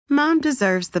Mom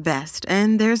deserves the best,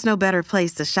 and there's no better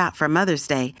place to shop for Mother's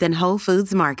Day than Whole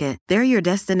Foods Market. They're your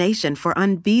destination for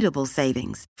unbeatable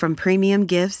savings, from premium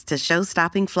gifts to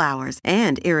show-stopping flowers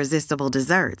and irresistible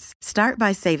desserts. Start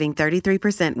by saving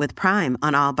 33% with Prime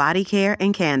on all body care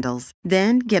and candles.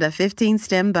 Then get a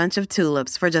 15-stem bunch of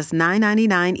tulips for just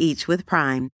 $9.99 each with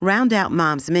Prime. Round out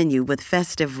Mom's menu with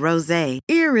festive rosé,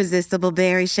 irresistible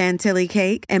berry chantilly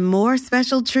cake, and more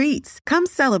special treats. Come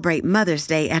celebrate Mother's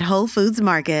Day at Whole Foods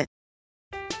Market.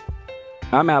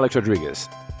 I'm Alex Rodriguez.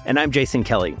 And I'm Jason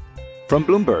Kelly. From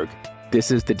Bloomberg,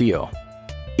 this is The Deal.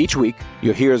 Each week,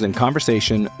 you'll hear us in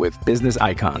conversation with business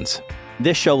icons.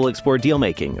 This show will explore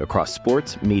deal-making across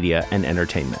sports, media, and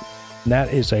entertainment.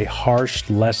 That is a harsh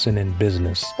lesson in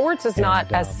business. Sports is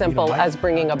not as simple as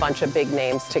bringing a bunch of big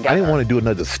names together. I didn't want to do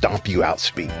another stomp you out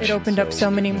speech. It opened up so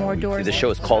many more doors. The show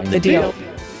is called The Deal.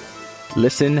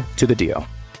 Listen to The Deal.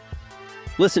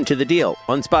 Listen to The Deal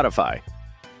on Spotify.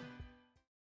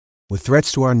 With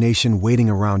threats to our nation waiting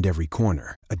around every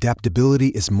corner, adaptability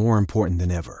is more important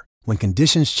than ever. When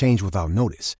conditions change without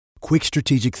notice, quick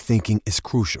strategic thinking is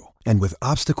crucial. And with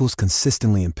obstacles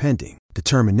consistently impending,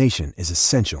 determination is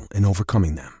essential in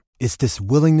overcoming them. It's this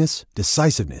willingness,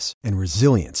 decisiveness, and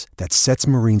resilience that sets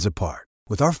Marines apart.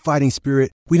 With our fighting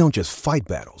spirit, we don't just fight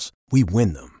battles, we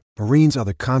win them. Marines are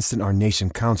the constant our nation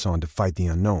counts on to fight the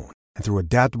unknown. And through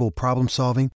adaptable problem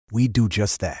solving, we do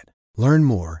just that. Learn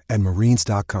more at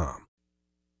marines.com.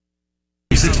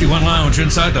 61 Lounge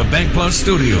inside the Bank Plus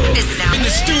studio. In the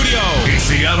studio, it's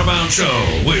the Out of Bounds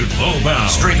Show with Lowbound.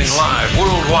 Streaming live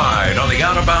worldwide on the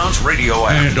Out of Bounds radio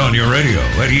app. And on your radio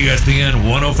at ESPN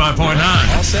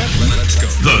 105.9. All set? Let's go.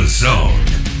 The Zone.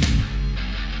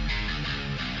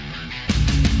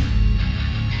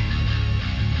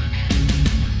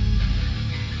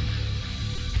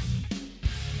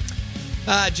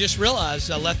 I just realized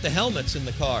I left the helmets in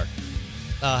the car.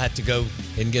 I'll have to go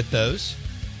and get those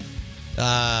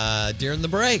during the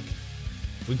break.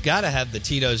 We've got to have the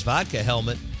Tito's Vodka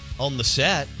helmet on the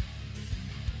set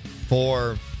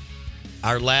for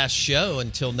our last show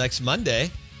until next Monday,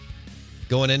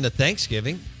 going into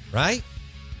Thanksgiving, right?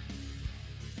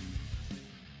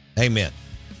 Amen.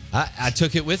 I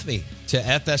took it with me to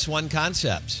FS1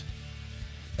 Concepts.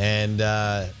 And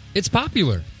it's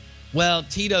popular. Well,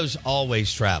 Tito's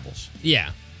always travels.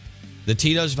 Yeah. The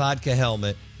Tito's Vodka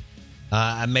helmet.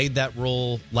 I made that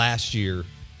rule last year.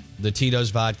 The Tito's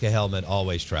Vodka helmet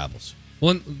always travels.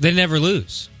 Well, they never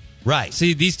lose. Right.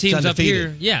 See, these teams up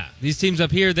here, these teams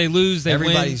up here, they lose, they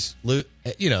Everybody's win.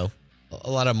 A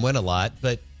lot of them win a lot,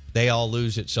 but they all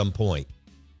lose at some point.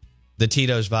 The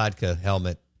Tito's Vodka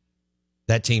helmet,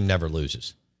 that team never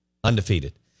loses.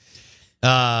 Undefeated.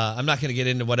 I'm not going to get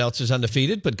into what else is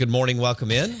undefeated, but good morning,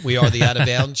 welcome in. We are the Out of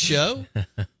Bounds Show,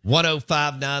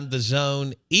 105.9 The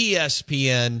Zone,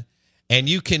 ESPN, and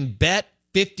you can bet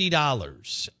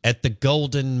 $50 at the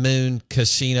Golden Moon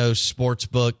Casino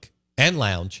Sportsbook and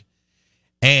Lounge,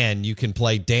 and you can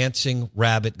play Dancing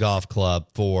Rabbit Golf Club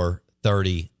for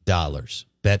 $30.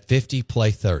 Bet 50, play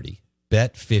 30.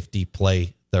 Bet 50,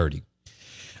 play 30.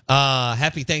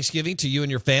 Happy Thanksgiving to you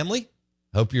and your family.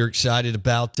 Hope you're excited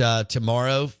about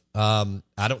tomorrow.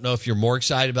 I don't know if you're more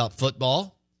excited about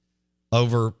football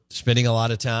over spending a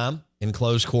lot of time in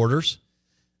close quarters,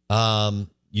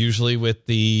 usually with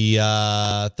the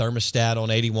thermostat on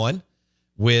 81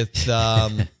 with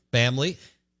family.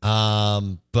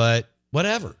 But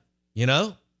whatever,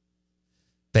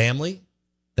 family,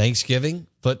 Thanksgiving,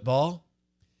 football.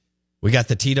 We got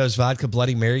the Tito's Vodka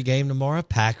Bloody Mary game tomorrow,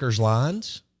 Packers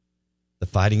Lions. The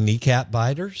Fighting Kneecap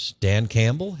Biters, Dan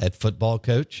Campbell, head football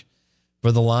coach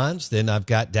for the Lions. Then I've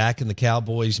got Dak and the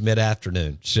Cowboys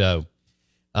mid-afternoon. So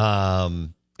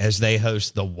as they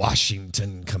host the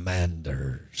Washington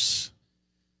Commanders.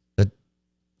 That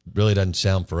really doesn't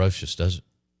sound ferocious, does it?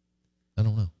 I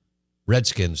don't know.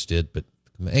 Redskins did, but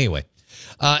anyway.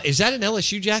 Is that an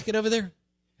LSU jacket over there?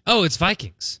 Oh, it's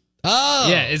Vikings. Oh.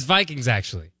 Yeah, it's Vikings,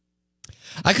 actually.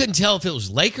 I couldn't tell if it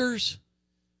was Lakers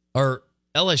or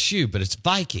LSU, but it's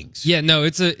Vikings. Yeah, no,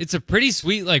 it's a pretty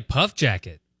sweet puff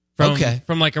jacket from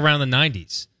around the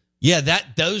 90s. Yeah,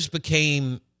 those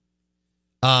became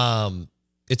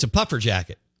it's a puffer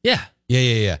jacket. Yeah.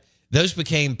 Yeah. Those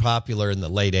became popular in the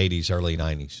late 80s, early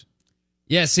 90s.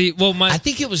 Yeah, see, well I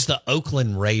think it was the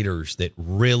Oakland Raiders that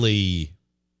really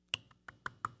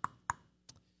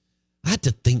I had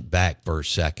to think back for a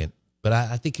second, but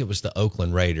I think it was the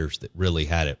Oakland Raiders that really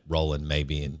had it rolling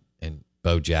maybe and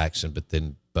Bo Jackson, but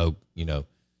then Bo,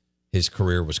 his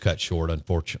career was cut short,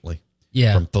 unfortunately,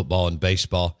 from football and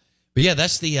baseball. But yeah,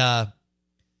 that's the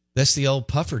old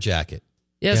puffer jacket.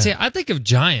 Yeah, see, I think of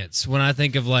Giants when I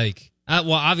think of I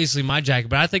Well, obviously my jacket,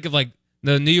 but I think of like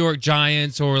the New York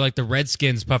Giants or like the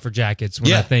Redskins puffer jackets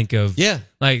when I think of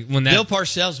like when that Bill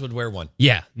Parcells would wear one.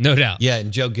 Yeah, no doubt. Yeah,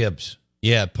 and Joe Gibbs.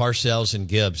 Yeah, Parcells and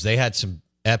Gibbs. They had some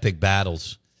epic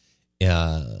battles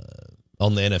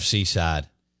on the NFC side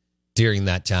during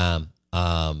that time.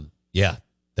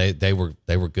 They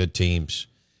were good teams,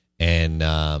 and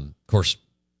of course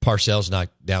Parcells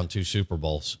knocked down 2 Super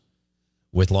Bowls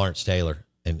with Lawrence Taylor,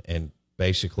 and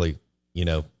basically, you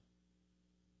know,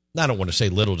 I don't want to say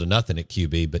little to nothing at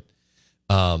QB, but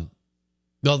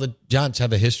the Giants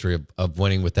have a history of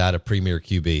winning without a premier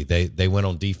QB. They went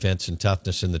on defense and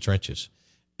toughness in the trenches,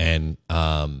 and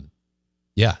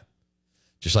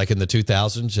just like in the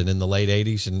 2000s and in the late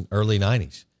 80s and early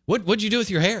 90s. What'd you do with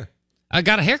your hair? I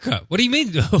got a haircut. What do you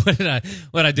mean? What did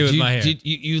I do with my hair?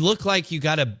 You look like you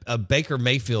got a Baker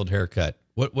Mayfield haircut.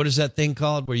 What is that thing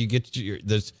called where you get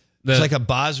it's like a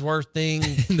Bosworth thing?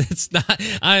 That's not.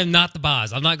 I am not the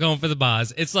Boz. I'm not going for the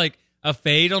Boz. It's like a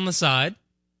fade on the side.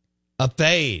 A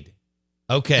fade.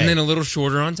 Okay. And then a little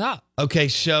shorter on top. Okay,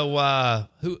 so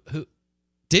who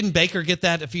didn't Baker get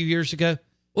that a few years ago?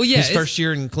 Well, yeah, his first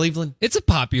year in Cleveland. It's a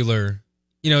popular,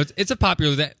 it's a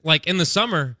popular that like in the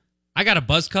summer, I got a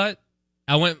buzz cut.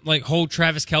 I went like whole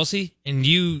Travis Kelce, and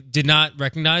you did not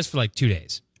recognize for like 2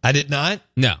 days. I did not?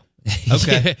 No.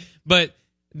 Okay. Yeah, but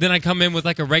then I come in with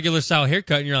like a regular style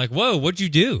haircut, and you're like, whoa, what'd you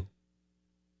do?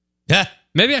 Yeah.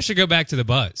 Maybe I should go back to the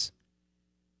buzz.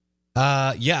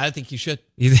 Yeah, I think you should.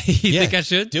 You think I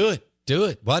should? Do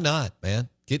it. Why not, man?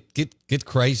 Get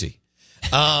crazy.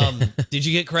 Did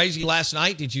you get crazy last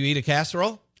night? Did you eat a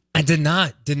casserole? I did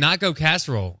not go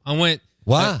casserole. I went.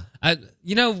 Why?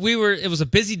 It was a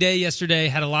busy day yesterday,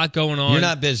 had a lot going on. You're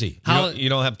not busy. You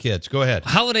don't have kids. Go ahead.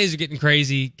 Holidays are getting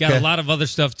crazy. Got a lot of other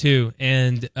stuff too.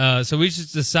 And so we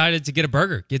just decided to get a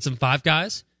burger, get some Five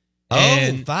Guys.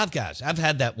 Five Guys. I've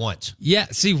had that once. Yeah.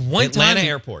 See, one Atlanta time.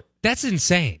 Airport. That's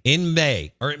insane. In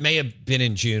May, or it may have been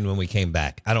in June when we came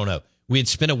back. I don't know. We had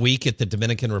spent a week at the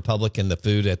Dominican Republic, and the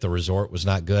food at the resort was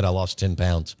not good. I lost 10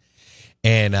 pounds.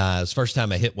 And it was the first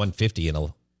time I hit 150 I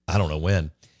don't know when.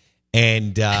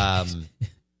 And I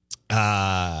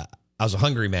was a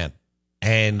hungry man.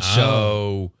 And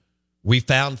so we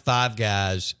found Five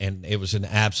Guys, and it was an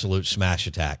absolute smash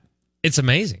attack. It's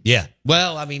amazing. Yeah.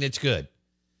 Well, I mean, it's good.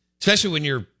 Especially when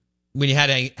you had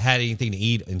anything to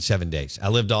eat in 7 days. I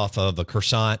lived off of a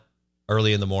croissant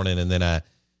early in the morning, and then I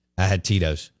had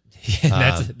Tito's.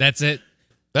 Yeah, that's it.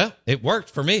 Well, it worked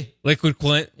for me. Liquid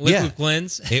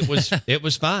cleanse. It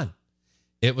was fine.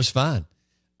 It was fine.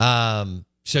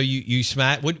 So you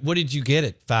smacked. What did you get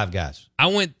at Five Guys? I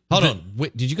went. Hold on.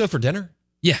 Did you go for dinner?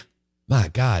 Yeah. My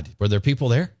God, were there people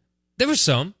there? There was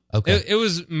some. Okay. It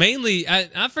was mainly.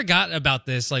 I forgot about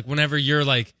this. Like whenever you're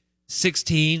like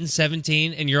 16,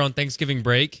 17, and you're on Thanksgiving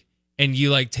break, and you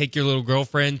like take your little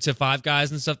girlfriend to Five Guys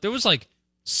and stuff. There was like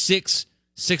 6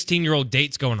 16-year-old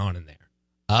dates going on in there.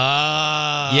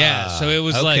 Yeah. So it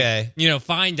was like,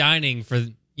 fine dining for,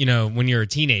 when you're a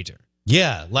teenager.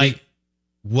 Yeah. Like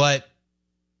what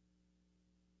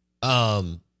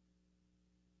Red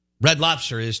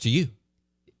Lobster is to you.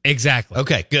 Exactly.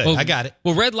 Okay, good. Well, I got it.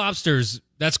 Well, Red Lobster's,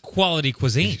 that's quality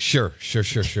cuisine. Sure.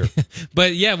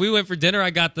 But yeah, we went for dinner.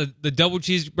 I got the double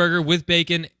cheeseburger with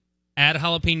bacon, add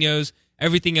jalapenos,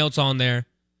 everything else on there.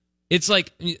 It's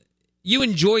like you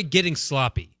enjoy getting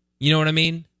sloppy. You know what I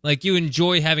mean? Like you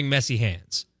enjoy having messy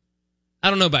hands. I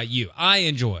don't know about you. I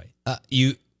enjoy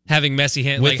you having messy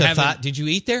hands. With like did you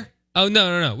eat there? Oh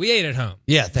no. We ate at home.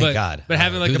 Yeah, thank God. But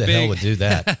having like who a the big hell would do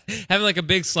that? Having like a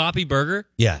big sloppy burger.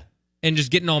 Yeah. And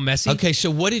just getting all messy. Okay, so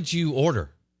what did you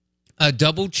order? A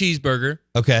double cheeseburger.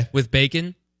 Okay. With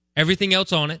bacon, everything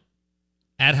else on it.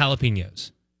 Add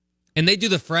jalapenos. And they do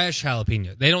the fresh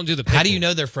jalapeno. They don't do the pickled. How do you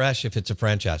know they're fresh if it's a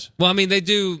franchise? Well, I mean, they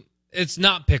do. It's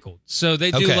not pickled. So they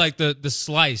do like the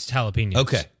sliced jalapenos.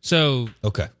 Okay. So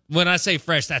when I say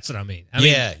fresh, that's what I mean.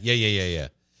 Yeah.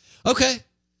 Okay.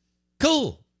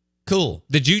 Cool.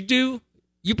 Did you do?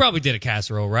 You probably did a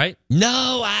casserole, right?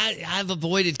 No, I've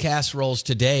avoided casseroles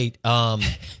to date.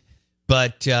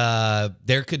 But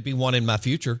there could be one in my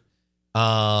future.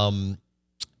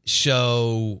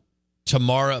 So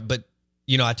tomorrow, but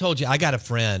I told you I got a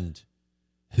friend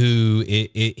who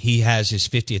he has his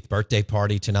 50th birthday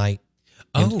party tonight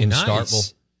in nice.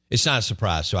 Starkville. It's not a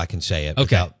surprise, so I can say it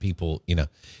without people, and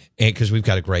because we've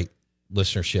got a great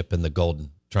listenership in the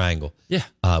Golden Triangle,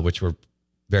 which we're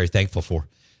very thankful for.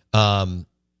 But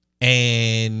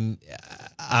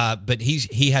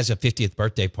he has a 50th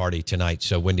birthday party tonight,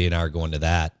 so Wendy and I are going to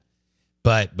that.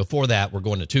 But before that, we're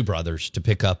going to Two Brothers to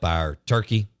pick up our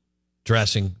turkey,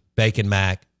 dressing, bacon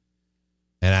mac,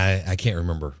 and I can't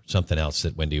remember something else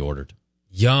that Wendy ordered.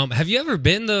 Yum. Have you ever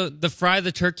been the fry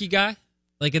the turkey guy?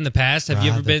 Like in the past, have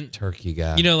you ever been turkey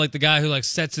guy? You know, like the guy who like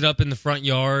sets it up in the front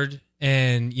yard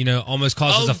and, you know, almost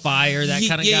causes a fire, that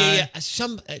kind of guy?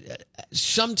 Yeah.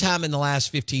 Sometime in the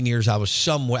last 15 years, I was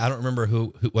somewhere. I don't remember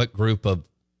what group of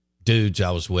dudes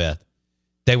I was with.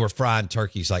 They were frying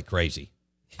turkeys like crazy.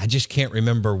 I just can't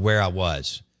remember where I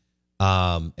was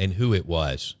and who it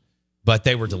was, but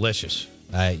they were delicious.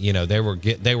 You know,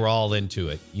 they were all into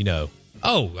it. You know.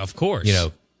 Oh, of course. You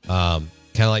know, kind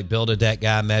of like Build a Deck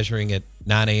guy measuring at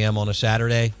 9 a.m. on a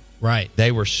Saturday. Right.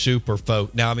 They were super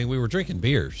folk. Now, I mean, we were drinking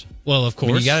beers. Well, of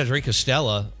course. I mean, you got to drink a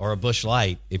Stella or a Busch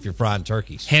Light if you're frying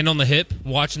turkeys. Hand on the hip,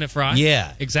 watching it fry.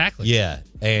 Yeah. Exactly. Yeah.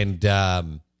 And,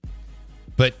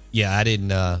 but yeah, I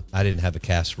didn't have a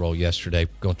casserole yesterday.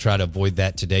 Going to try to avoid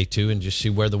that today too and just see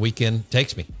where the weekend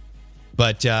takes me.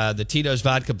 But the Tito's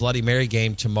Vodka Bloody Mary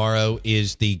game tomorrow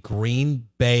is the Green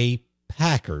Bay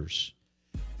Packers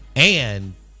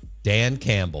and Dan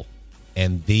Campbell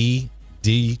and the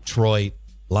Detroit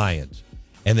Lions.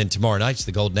 And then tomorrow night's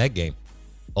the Golden Egg game.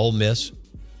 Ole Miss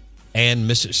and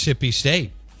Mississippi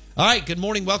State. All right, good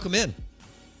morning. Welcome in.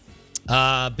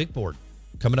 Big board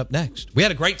coming up next. We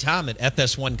had a great time at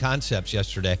FS1 Concepts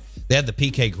yesterday. They had the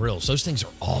PK grills. Those things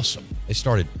are awesome. They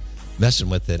started messing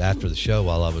with it after the show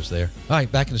while I was there. All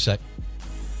right, back in a sec.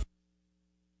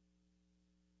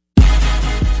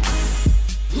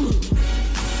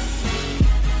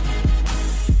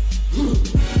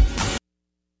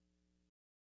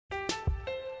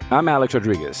 I'm Alex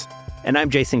Rodriguez. And I'm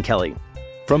Jason Kelly.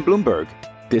 From Bloomberg,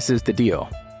 this is The Deal.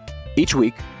 Each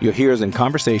week, you'll hear us in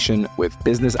conversation with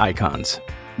business icons.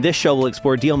 This show will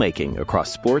explore deal-making across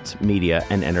sports, media,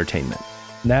 and entertainment.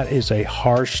 That is a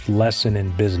harsh lesson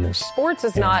in business. Sports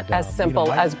is not as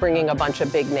simple as bringing a bunch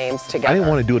of big names together. I didn't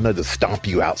want to do another stomp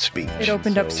you out speech. It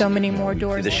opened up so many more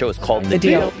doors. The show is called The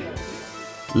Deal.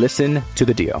 Listen to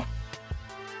The Deal.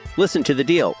 Listen to The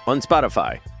Deal on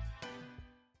Spotify.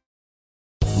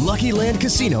 Lucky Land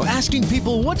Casino, asking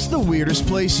people, what's the weirdest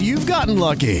place you've gotten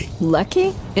lucky?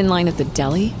 Lucky? In line at the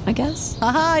deli, I guess?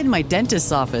 Aha, in my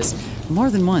dentist's office. More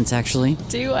than once, actually.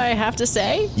 Do I have to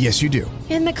say? Yes, you do.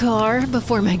 In the car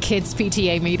before my kids'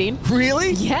 PTA meeting.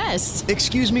 Really? Yes.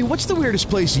 Excuse me, what's the weirdest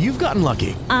place you've gotten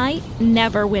lucky? I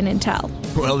never win and tell.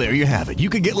 Well, there you have it. You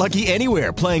can get lucky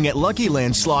anywhere, playing at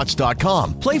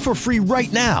LuckyLandSlots.com. Play for free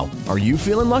right now. Are you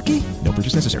feeling lucky? No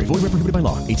purchase necessary. Void where prohibited by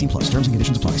law. 18+. Terms and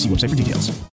conditions apply. See website for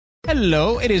details.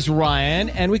 Hello, it is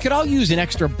Ryan, and we could all use an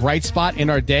extra bright spot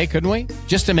in our day, couldn't we?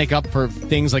 Just to make up for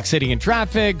things like sitting in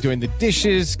traffic, doing the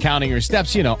dishes, counting your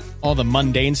steps, you know, all the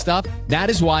mundane stuff. That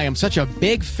is why I'm such a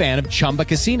big fan of Chumba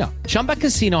Casino. Chumba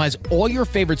Casino has all your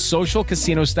favorite social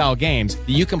casino-style games that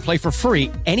you can play for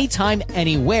free anytime,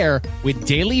 anywhere with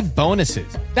daily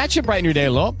bonuses. That should brighten your day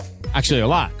a little. Actually, a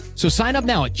lot. So sign up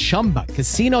now at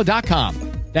ChumbaCasino.com.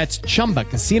 That's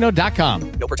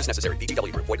ChumbaCasino.com. No purchase necessary.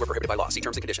 VGW Group. Void where prohibited by law. See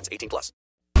terms and conditions. 18+.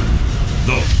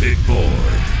 The Big Board.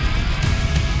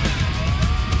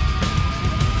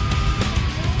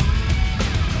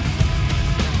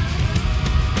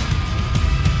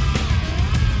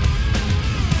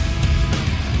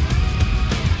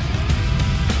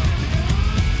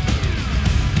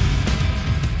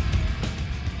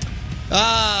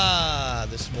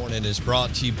 This morning is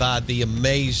brought to you by the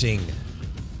amazing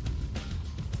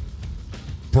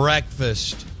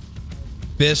breakfast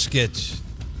biscuits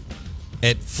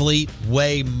at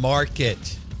Fleetway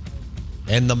Market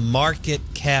and the Market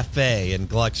Cafe in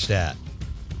Gluckstadt.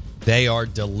 They are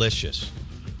delicious.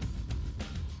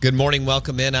 Good morning.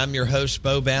 Welcome in. I'm your host,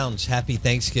 Bo Bounds. Happy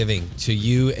Thanksgiving to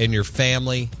you and your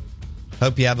family.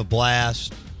 Hope you have a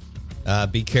blast.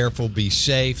 Be careful. Be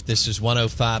safe. This is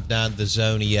 105.9 The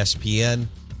Zone ESPN.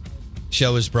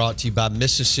 Show is brought to you by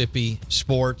Mississippi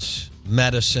Sports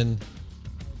Medicine.com.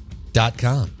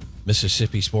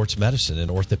 Mississippi Sports Medicine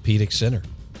and Orthopedic Center.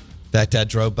 In fact, I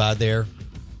drove by there.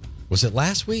 Was it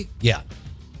last week? Yeah.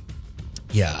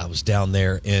 Yeah, I was down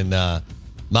there in my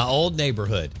old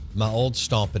neighborhood, my old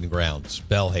stomping grounds,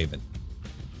 Bellhaven.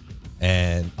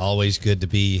 And always good to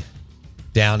be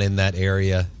down in that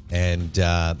area. And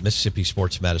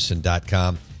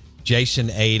MississippiSportsMedicine.com. Jason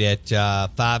ate at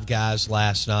Five Guys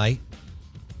last night.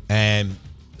 And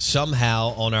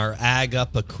somehow on our Ag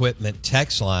Up Equipment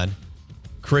text line,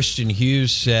 Christian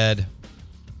Hughes said,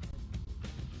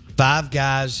 Five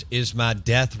Guys is my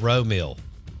death row meal.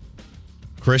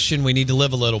 Christian, we need to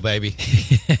live a little, baby.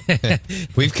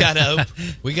 we got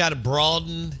to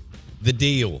broaden the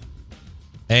deal.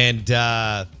 And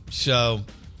so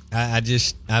I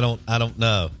don't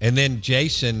know. And then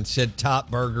Jason said top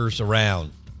burgers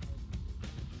around.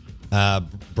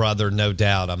 brother, no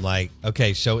doubt. I'm like,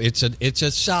 okay, so it's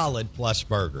a solid plus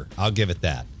burger. I'll give it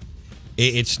that.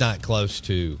 It's not close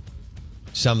to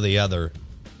some of the other,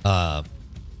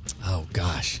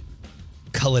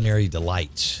 culinary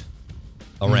delights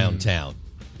around town.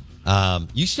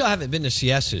 You still haven't been to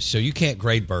Siestas, so you can't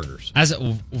grade burgers.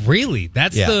 Really?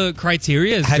 That's the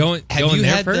criteria? Is have going you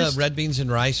there had first? the red beans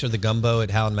and rice or the gumbo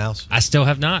at Howlin' Mouse? I still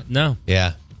have not, no.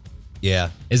 Yeah.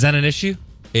 Is that an issue?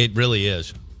 It really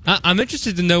is. I'm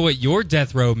interested to know what your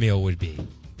death row meal would be.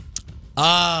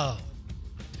 Oh.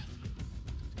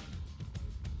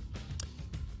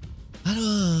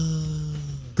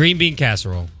 Green bean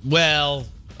casserole. Well,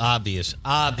 obviously,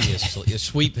 a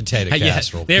sweet potato Yeah,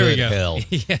 casserole. there we Good go. hell.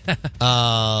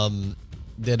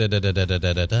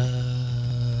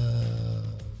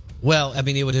 Well, I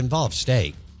mean, it would involve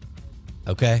steak.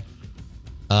 Okay.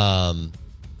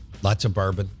 Lots of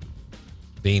bourbon,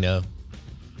 vino.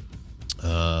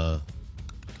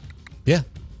 Yeah.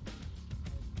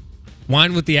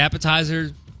 Wine with the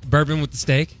appetizer, bourbon with the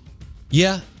steak.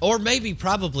 Yeah, or maybe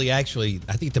probably actually,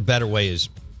 I think the better way is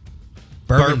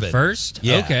Bourbon first?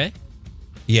 Yeah. Okay.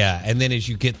 Yeah, and then as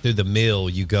you get through the meal,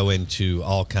 you go into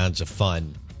all kinds of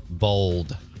fun,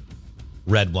 bold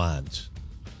red wines.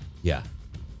 Yeah.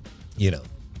 You know,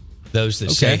 those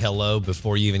that say hello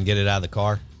before you even get it out of the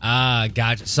car. Ah,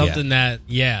 gotcha. Something that,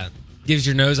 gives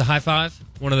your nose a high five.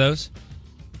 One of those.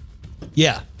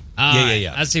 Yeah.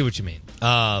 Yeah. I see what you mean.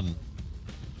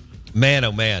 Man,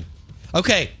 oh man.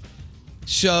 Okay,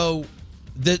 so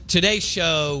today's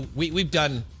show, we've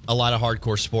done a lot of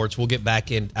hardcore sports. We'll get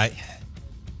back in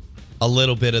a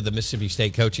little bit of the Mississippi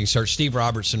State coaching search. Steve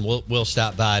Robertson will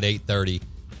stop by at 8:30.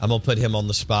 I'm gonna put him on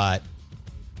the spot.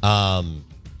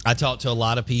 I talked to a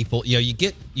lot of people. You know, you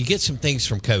get some things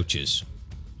from coaches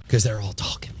because they're all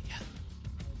talking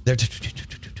together.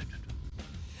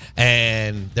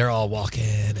 And they're all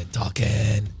walking and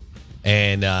talking,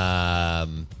 and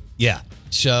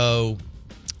So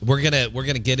we're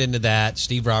gonna get into that.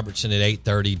 Steve Robertson at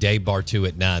 8:30, Dave Bartu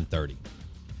at 9:30.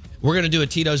 We're gonna do a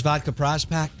Tito's Vodka prize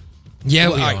pack. Yeah,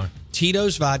 we all are.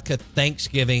 Tito's Vodka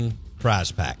Thanksgiving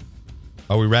prize pack.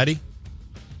 Are we ready?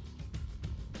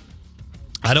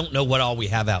 I don't know what all we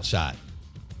have outside.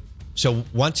 So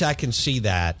once I can see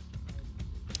that,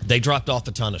 they dropped off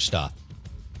a ton of stuff.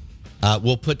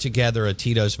 We'll put together a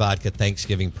Tito's Vodka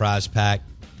Thanksgiving prize pack,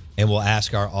 and we'll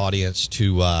ask our audience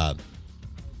to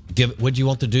give. Would you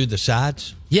want to do the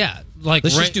sides? Yeah, like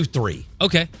let's just do 3.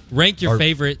 Okay, rank your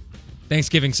favorite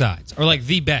Thanksgiving sides, or like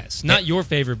the best, not your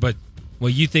favorite, but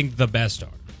what you think the best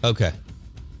are. Okay,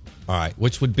 all right.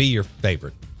 Which would be your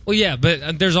favorite? Well, yeah,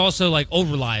 but there's also like old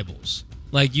reliables,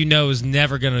 like is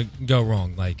never gonna go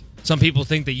wrong. Like some people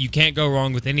think that you can't go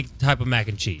wrong with any type of mac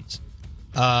and cheese.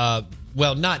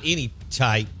 Well, not any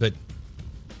type, but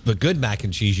good mac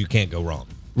and cheese, you can't go wrong.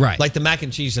 Right. Like the mac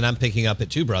and cheese that I'm picking up at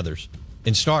Two Brothers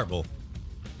in Starkville,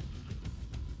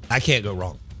 I can't go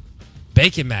wrong.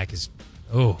 Bacon mac is,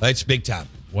 it's big time.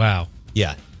 Wow.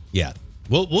 Yeah.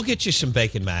 We'll get you some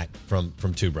bacon mac from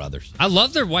Two Brothers. I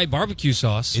love their white barbecue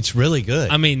sauce. It's really good.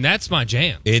 I mean, that's my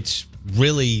jam. It's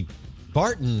really,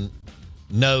 Barton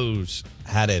knows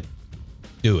how to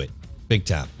do it big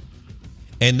time.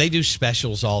 And they do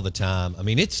specials all the time. I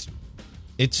mean, it's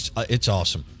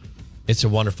awesome. It's a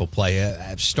wonderful play.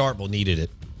 Starkville needed it.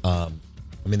 I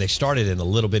mean, they started in a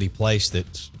little bitty place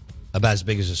that's about as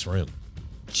big as this room.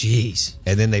 Jeez.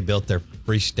 And then they built their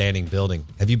freestanding building.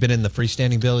 Have you been in the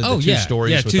freestanding building? Oh, the 2 yeah.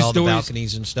 stories with 2 all stories. the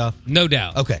balconies and stuff? No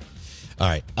doubt. Okay. All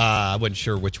right. I wasn't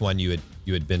sure which one you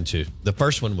had been to. The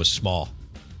first one was small,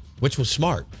 which was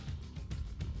smart.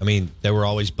 I mean, they were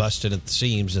always busted at the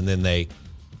seams, and then they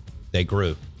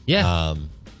grew. Yeah.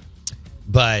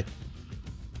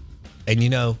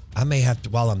 And I may have to,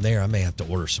 while I'm there, I may have to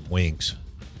order some wings.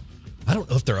 I don't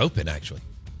know if they're open, actually.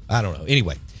 I don't know.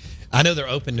 Anyway, I know they're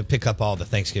open to pick up all the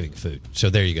Thanksgiving food. So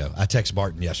there you go. I texted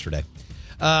Barton yesterday.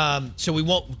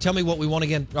 So tell me what we want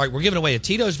again. All right, we're giving away a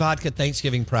Tito's Vodka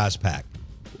Thanksgiving prize pack.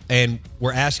 And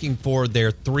we're asking for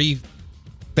their 3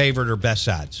 favorite or best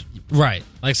sides. Right.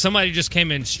 Like somebody just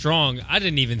came in strong. I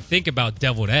didn't even think about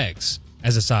deviled eggs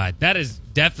as a side. That is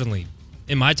definitely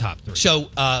in my top 3. So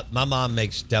my mom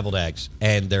makes deviled eggs,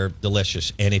 and they're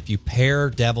delicious. And if you pair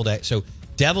deviled eggs, so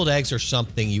deviled eggs are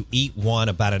something you eat one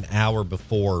about an hour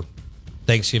before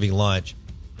Thanksgiving lunch.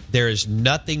 There is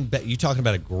nothing but, you're talking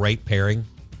about a great pairing,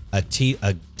 a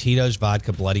Tito's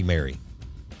Vodka Bloody Mary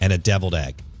and a deviled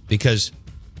egg. Because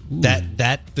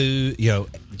that food,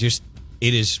 just,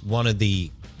 it is one of the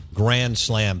grand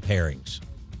slam pairings.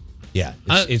 Yeah,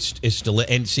 it's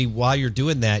delicious. And see, while you're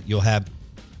doing that, you'll have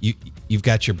you've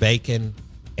got your bacon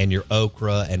and your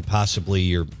okra and possibly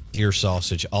your deer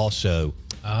sausage also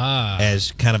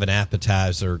as kind of an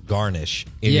appetizer garnish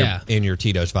in your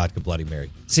Tito's Vodka Bloody Mary.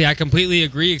 See, I completely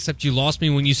agree, except you lost me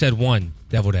when you said 1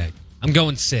 deviled egg. I'm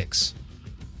going 6.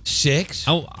 6?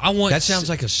 I want. That sounds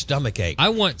like a stomach ache. I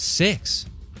want 6.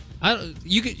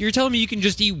 You're telling me you can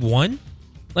just eat 1,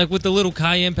 like with the little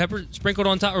cayenne pepper sprinkled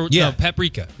on top, or no,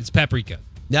 paprika? It's paprika.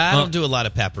 No, I don't do a lot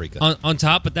of paprika on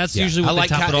top, but that's usually what they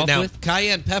top it off with.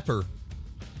 Cayenne pepper,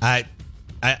 I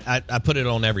put it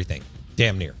on everything,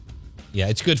 damn near. Yeah,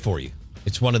 it's good for you.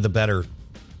 It's one of the better,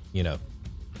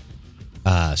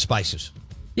 spices.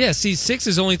 Yeah, see, 6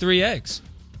 is only 3 eggs.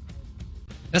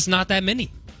 That's not that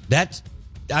many.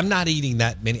 I'm not eating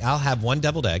that many. I'll have 1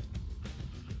 deviled egg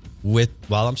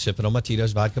while I'm sipping on my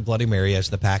Tito's Vodka Bloody Mary as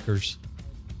the Packers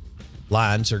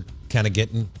lines are kind of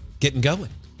getting going.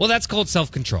 Well, that's called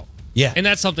self-control. Yeah. And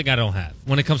that's something I don't have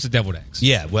when it comes to deviled eggs.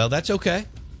 Yeah, well, that's okay.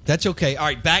 That's okay. All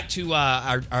right, back to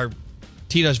our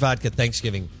Tito's Vodka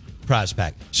Thanksgiving prize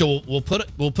pack. So we'll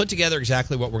put together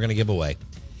exactly what we're going to give away.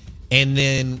 And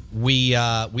then we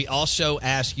also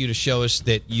ask you to show us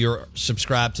that you're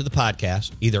subscribed to the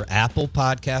podcast, either Apple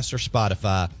Podcasts or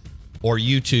Spotify or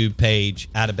YouTube page,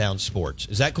 Out of Bounds Sports.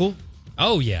 Is that cool?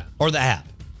 Oh, yeah. Or the app.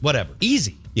 Whatever.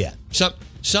 Easy. Yeah.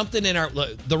 Something in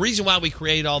the reason why we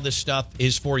create all this stuff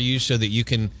is for you so that you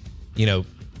can,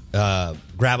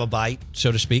 grab a bite,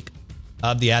 so to speak,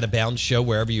 of the Out of Bounds show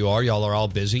wherever you are. Y'all are all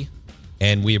busy.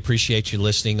 And we appreciate you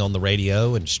listening on the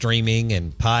radio and streaming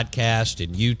and podcast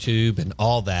and YouTube and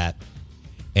all that.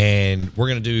 And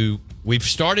we've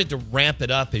started to ramp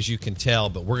it up, as you can tell,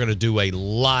 but we're going to do a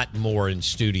lot more in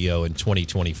studio in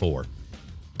 2024.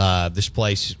 This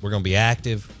place, we're going to be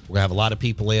active. We're going to have a lot of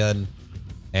people in.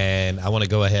 And I want to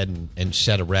go ahead and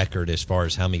set a record as far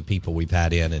as how many people we've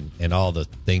had in and all the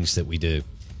things that we do.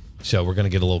 So we're going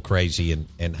to get a little crazy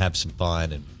and have some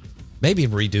fun and maybe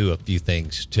redo a few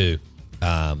things too.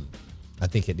 I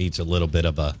think it needs a little bit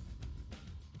of a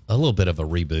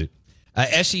reboot.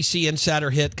 SEC Insider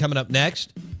Hit coming up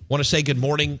next. Want to say good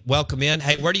morning, welcome in.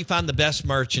 Hey, where do you find the best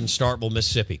merch in Starkville,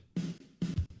 Mississippi?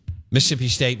 Mississippi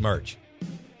State merch.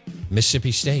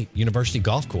 Mississippi State University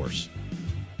Golf Course.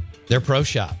 Their pro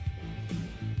shop.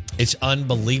 It's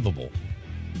unbelievable.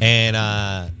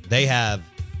 And they have,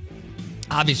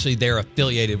 obviously they're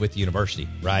affiliated with the university,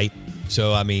 right?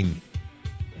 So, I mean,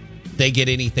 they get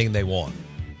anything they want.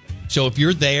 So if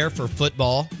you're there for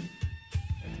football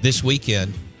this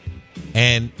weekend,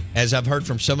 and as I've heard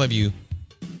from some of you,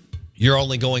 you're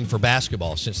only going for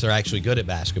basketball since they're actually good at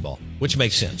basketball, which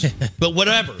makes sense. But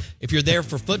whatever, if you're there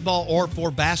for football or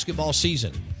for basketball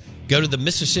season, go to the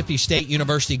Mississippi State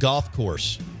University Golf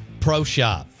Course Pro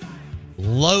Shop.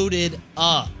 Loaded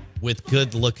up with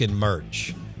good-looking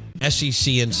merch.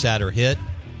 SEC Insider Hit.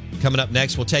 Coming up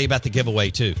next, we'll tell you about the giveaway,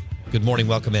 too. Good morning,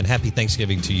 welcome in. Happy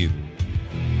Thanksgiving to you.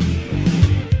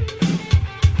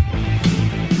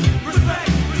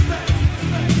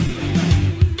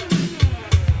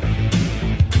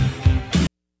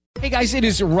 Hey guys, it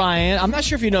is Ryan. I'm not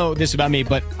sure if you know this about me,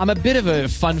 but I'm a bit of a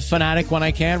fun fanatic when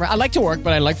I can. I like to work,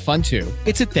 but I like fun too.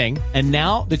 It's a thing. And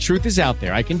now the truth is out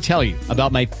there. I can tell you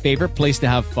about my favorite place to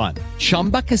have fun.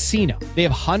 Chumba Casino. They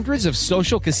have hundreds of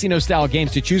social casino style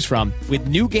games to choose from with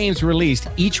new games released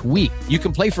each week. You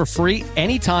can play for free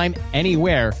anytime,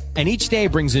 anywhere. And each day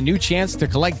brings a new chance to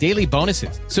collect daily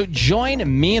bonuses. So join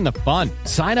me in the fun.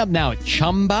 Sign up now at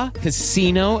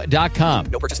ChumbaCasino.com.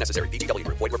 No purchase necessary. VGW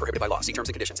Group. Void where prohibited by law. See terms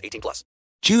and conditions. 18+.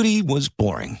 Judy was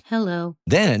boring. Hello.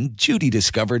 Then Judy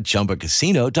discovered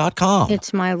ChumbaCasino.com.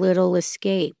 It's my little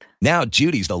escape. Now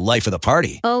Judy's the life of the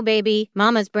party. Oh, baby,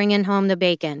 mama's bringing home the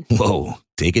bacon. Whoa,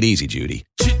 take it easy, Judy.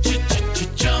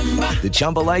 The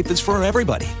Chumba life is for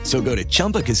everybody. So go to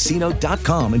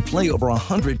ChumbaCasino.com and play over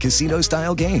 100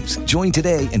 casino-style games. Join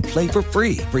today and play for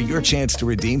free for your chance to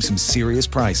redeem some serious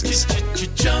prizes.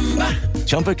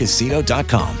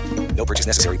 ChumbaCasino.com. No purchase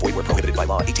necessary. Void where prohibited by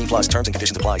law. 18+. Terms and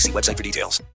conditions apply. See website for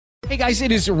details. Hey guys,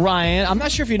 it is Ryan. I'm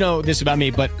not sure if you know this about me,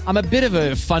 but I'm a bit of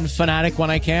a fun fanatic when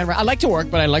I can. I like to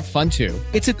work, but I like fun too.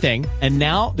 It's a thing. And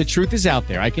now the truth is out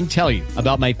there. I can tell you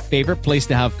about my favorite place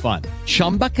to have fun.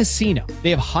 Chumba Casino. They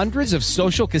have hundreds of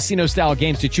social casino style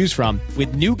games to choose from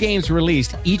with new games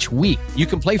released each week. You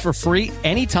can play for free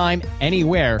anytime,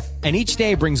 anywhere. And each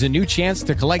day brings a new chance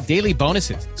to collect daily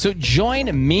bonuses. So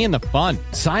join me in the fun.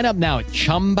 Sign up now at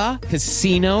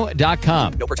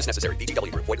ChumbaCasino.com. No purchase necessary.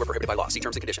 VGW Group. Void where prohibited by law. See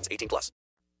terms and conditions. 18+.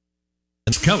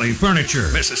 It's Kelly Furniture,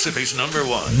 Mississippi's number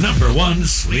one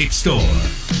sleep store.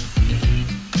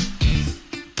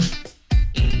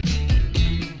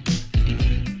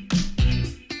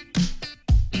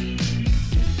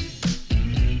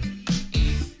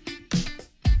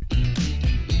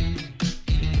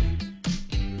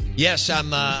 Yes,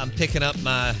 I'm picking up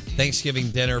my Thanksgiving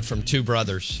dinner from Two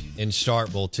Brothers in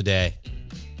Starkville today.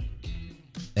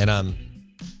 And I'm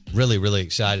really, really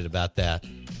excited about that.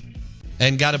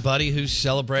 And got a buddy who's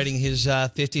celebrating his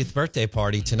 50th birthday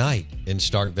party tonight in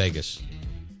Stark Vegas.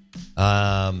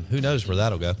 Who knows where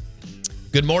that'll go.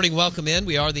 Good morning. Welcome in.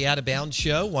 We are the Out of Bounds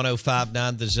Show,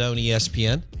 105.9 The Zone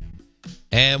ESPN.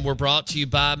 And we're brought to you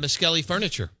by Miskelly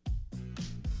Furniture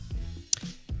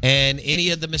and any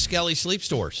of the Miskelly sleep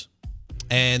stores.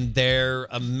 And their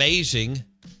amazing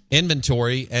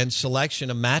inventory and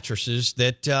selection of mattresses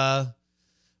that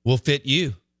will fit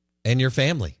you and your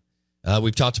family.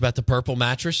 We've talked about the Purple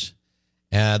mattress,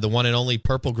 the one and only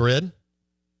Purple Grid.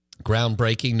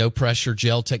 Groundbreaking, no-pressure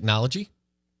gel technology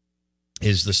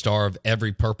is the star of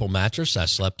every Purple mattress. I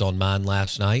slept on mine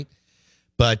last night.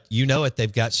 But you know it,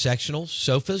 they've got sectionals,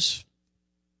 sofas,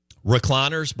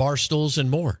 recliners, bar stools,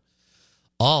 and more.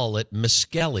 All at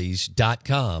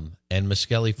Miskellys.com and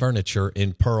Miskelly Furniture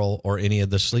in Pearl or any of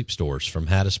the sleep stores from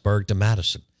Hattiesburg to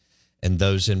Madison and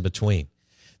those in between.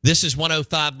 This is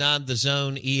 105.9 The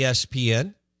Zone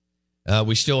ESPN.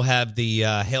 We still have the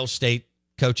Hail State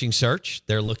coaching search.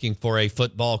 They're looking for a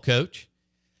football coach,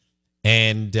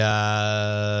 and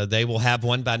they will have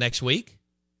one by next week.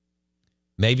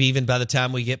 Maybe even by the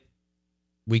time we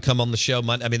come on the show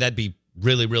Monday. I mean, that'd be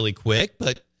really, really quick,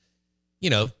 but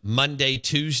Monday,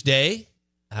 Tuesday,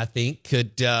 I think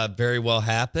could very well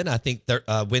happen. I think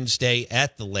Wednesday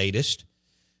at the latest.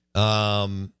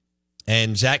 And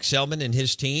Zach Selman and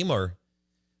his team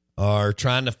are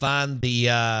trying to find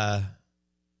the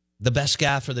best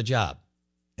guy for the job.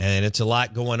 And it's a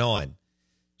lot going on.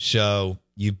 So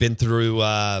you've been through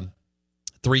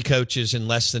 3 coaches in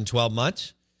less than 12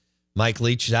 months. Mike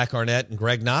Leach, Zach Arnett, and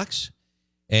Greg Knox.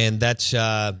 And that's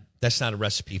not a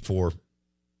recipe for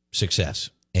success.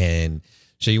 And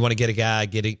so you want to get a guy,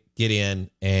 get in,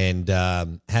 and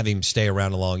have him stay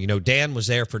around long. Dan was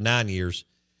there for 9 years,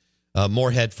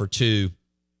 Moorhead for 2,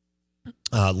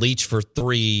 Leach for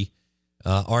 3,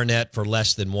 Arnett for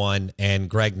less than 1, and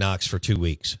Greg Knox for 2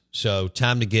 weeks. So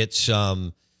time to get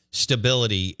some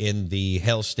stability in the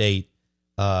Hail State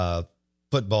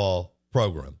football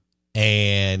program.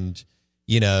 And,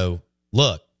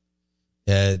 look,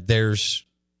 there's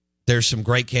some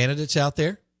great candidates out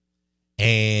there.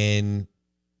 And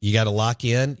you got to lock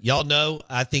in. Y'all know,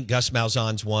 I think Gus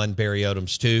Malzahn's 1, Barry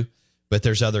Odom's 2, but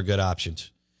there's other good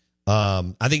options.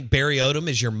 I think Barry Odom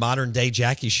is your modern-day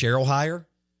Jackie Sherrill hire,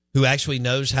 who actually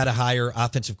knows how to hire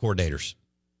offensive coordinators.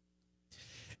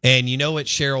 And you know what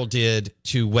Sherrill did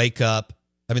to wake up?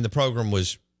 I mean, the program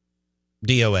was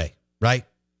DOA, right?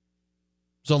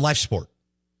 It was on life support.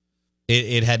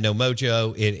 It had no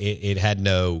mojo. It had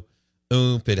no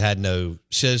oomph. It had no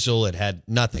sizzle. It had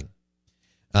nothing.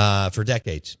 For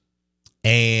decades.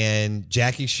 And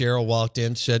Jackie Sherrill walked in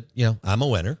and said, I'm a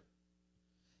winner.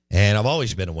 And I've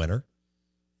always been a winner.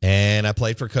 And I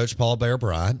played for Coach Paul Bear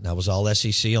Bryant. I was all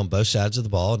SEC on both sides of the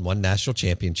ball and won national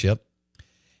championship.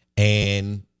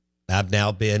 And I've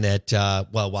now been at,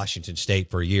 Washington State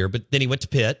for a year. But then he went to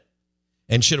Pitt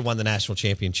and should have won the national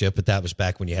championship. But that was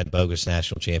back when you had bogus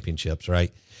national championships,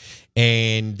 right?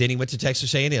 And then he went to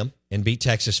Texas A&M and beat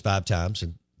Texas 5 times.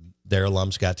 And their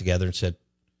alums got together and said,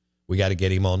 we got to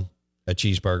get him on a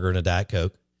cheeseburger and a Diet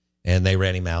Coke. And they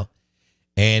ran him out.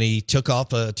 And he took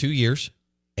off 2 years,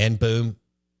 and boom,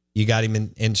 you got him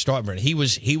in Starkville.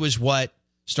 He was what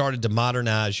started to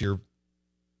modernize your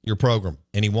program,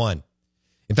 and he won.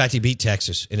 In fact, he beat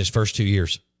Texas in his first 2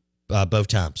 years, both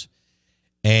times.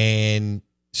 And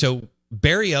so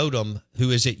Barry Odom,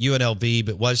 who is at UNLV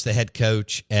but was the head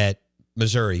coach at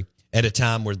Missouri at a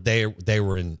time where they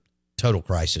were in total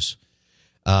crisis,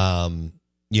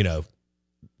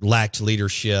 lacked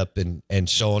leadership and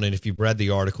so on. And if you've read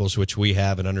the articles, which we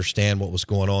have, and understand what was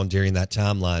going on during that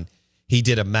timeline, he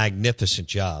did a magnificent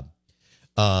job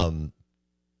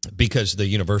because the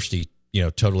university,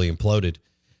 totally imploded.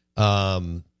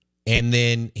 And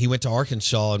then he went to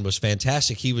Arkansas and was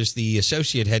fantastic. He was the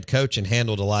associate head coach and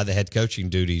handled a lot of the head coaching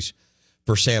duties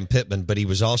for Sam Pittman, but he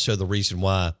was also the reason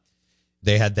why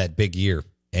they had that big year.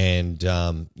 And,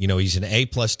 he's an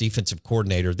A-plus defensive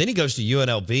coordinator. Then he goes to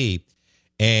UNLV,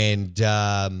 and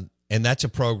that's a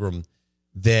program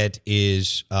that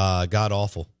is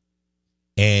god-awful.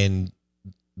 And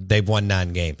they've won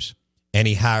 9 games. And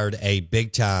he hired a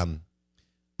big-time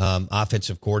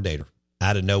offensive coordinator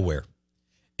out of nowhere.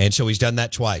 And so he's done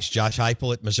that twice. Josh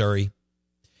Heupel at Missouri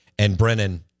and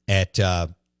Brennan at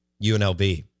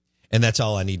UNLV. And that's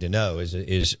all I need to know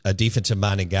is a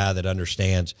defensive-minded guy that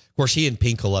understands. Of course, he and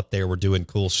Pinkel up there were doing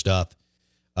cool stuff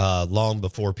long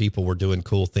before people were doing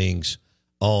cool things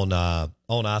on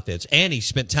offense. And he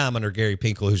spent time under Gary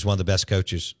Pinkel, who's one of the best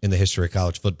coaches in the history of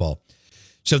college football.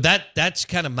 So that's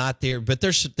kind of my theory. But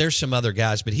there's some other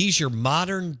guys. But he's your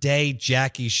modern-day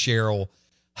Jackie Sherrill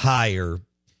hire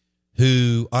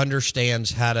who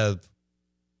understands how to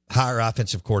hire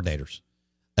offensive coordinators.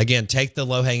 Again, take the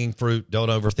low-hanging fruit. Don't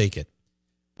overthink it.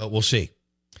 But we'll see.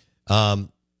 One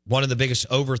of the biggest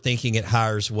overthinking at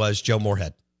hires was Joe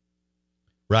Moorhead,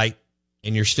 right?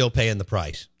 And you're still paying the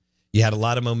price. You had a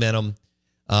lot of momentum.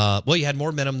 You had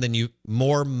more momentum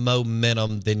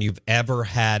than you've ever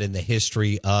had in the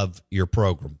history of your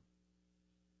program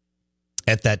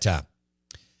at that time.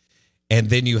 And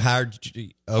then you hired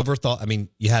overthought. I mean,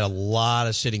 you had a lot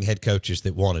of sitting head coaches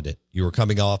that wanted it. You were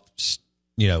coming off,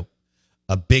 a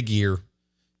big year.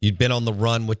 You'd been on the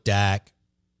run with Dak,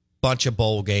 bunch of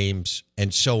bowl games,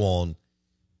 and so on.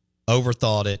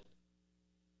 Overthought it.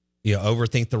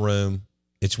 Overthink the room.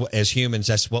 It's as humans,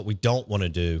 that's what we don't want to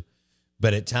do,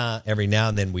 but every now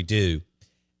and then we do,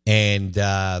 and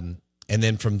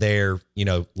then from there,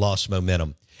 lost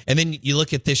momentum. And then you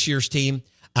look at this year's team.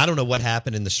 I don't know what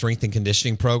happened in the strength and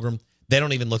conditioning program. They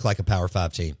don't even look like a Power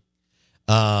 5 team.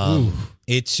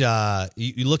 It's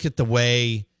you look at the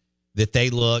way that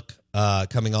they look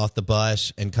coming off the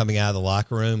bus and coming out of the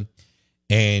locker room,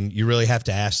 and you really have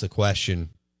to ask the question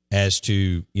as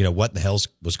to what the hell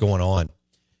was going on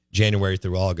January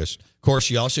through August. Of course,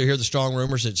 you also hear the strong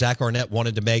rumors that Zach Arnett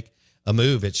wanted to make a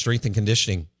move at strength and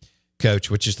conditioning coach,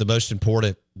 which is the most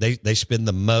important. They spend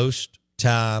the most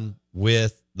time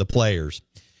with the players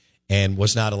and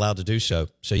was not allowed to do so.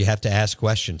 So you have to ask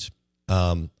questions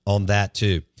on that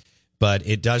too. But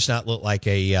it does not look like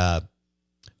a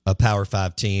Power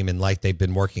 5 team and like they've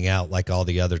been working out like all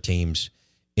the other teams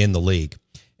in the league.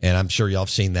 And I'm sure y'all have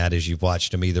seen that as you've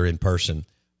watched them either in person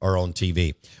or on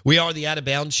TV. We are the Out of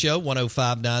Bounds Show,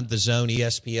 105.9 The Zone,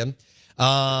 ESPN.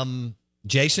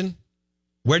 Jason,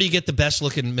 where do you get the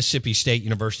best-looking Mississippi State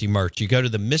University merch? You go to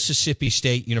the Mississippi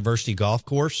State University Golf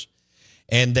Course,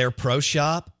 and their pro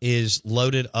shop is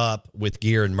loaded up with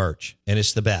gear and merch, and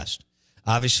it's the best.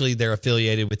 Obviously, they're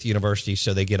affiliated with the university,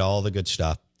 so they get all the good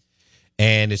stuff.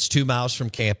 And it's 2 miles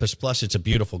from campus, plus it's a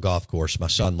beautiful golf course. My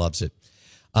son loves it.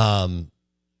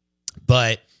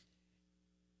 But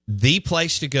the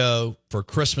place to go for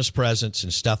Christmas presents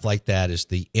and stuff like that is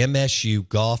the MSU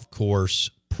Golf Course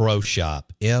Pro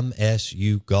Shop.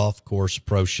 MSU Golf Course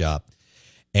Pro Shop.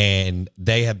 And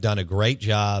they have done a great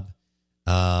job.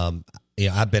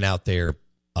 I've been out there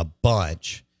a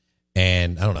bunch,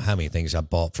 and I don't know how many things I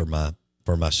bought for my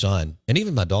son and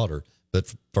even my daughter,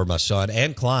 but for my son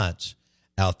and clients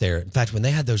out there. In fact, when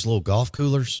they had those little golf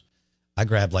coolers, I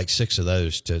grabbed like 6 of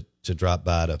those to drop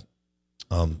by to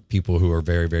people who are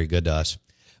very, very good to us.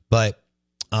 But,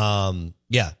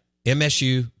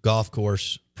 MSU Golf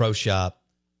Course Pro Shop,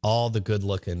 all the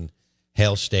good-looking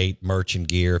Hail State merch and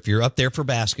gear. If you're up there for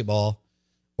basketball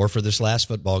or for this last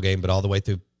football game, but all the way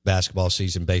through basketball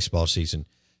season, baseball season,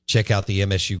 check out the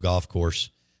MSU Golf Course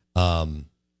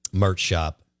merch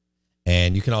shop.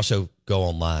 And you can also go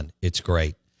online. It's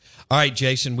great. All right,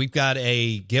 Jason, we've got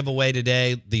a giveaway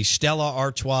today. The Stella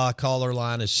Artois caller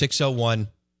line is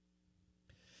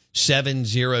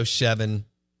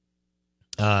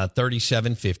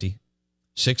 601-707-3750.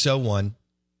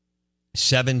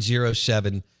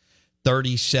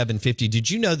 601-707-3750. Did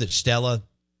you know that Stella's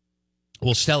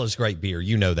great beer.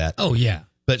 You know that. Oh, yeah.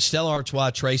 But Stella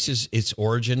Artois traces its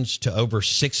origins to over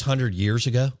 600 years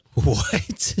ago.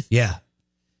 What? Yeah.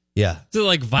 Yeah. So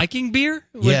like Viking beer?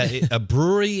 Yeah, a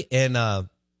brewery in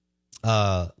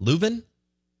Leuven.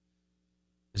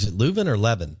 Is it Leuven or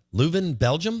Leuven? Leuven,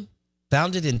 Belgium,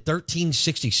 founded in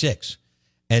 1366.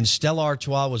 And Stella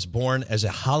Artois was born as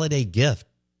a holiday gift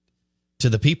to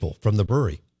the people from the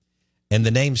brewery. And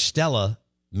the name Stella,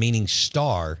 meaning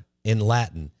star in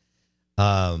Latin,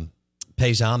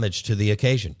 pays homage to the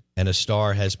occasion. And a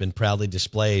star has been proudly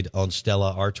displayed on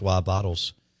Stella Artois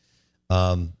bottles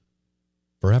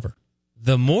forever.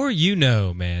 The more you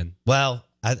know, man. Well,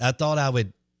 I thought I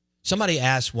would. Somebody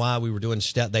asked why we were doing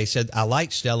Stella. They said, I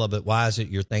like Stella, but why is it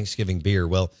your Thanksgiving beer?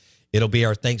 Well, it'll be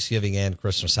our Thanksgiving and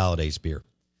Christmas holidays beer.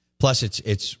 Plus,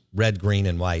 it's red, green,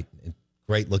 and white.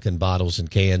 Great-looking bottles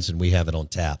and cans, and we have it on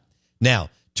tap.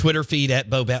 Now, Twitter feed at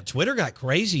Bo Bounce. Twitter got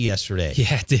crazy yesterday.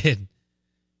 Yeah, it did.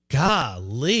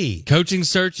 Golly. Coaching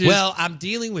searches. Well, I'm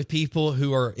dealing with people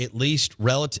who are at least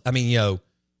relative. I mean,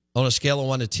 on a scale of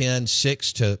 1 to 10,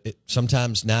 6 to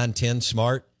sometimes 9, 10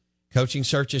 smart, coaching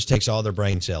searches takes all their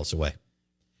brain cells away.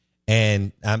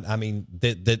 And I mean,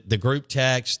 the group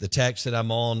text, the text that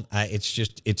I'm on,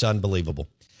 it's unbelievable.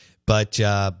 But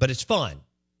it's fun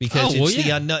because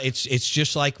the unknown. It's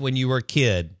just like when you were a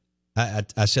kid.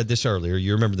 I said this earlier.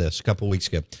 You remember this a couple of weeks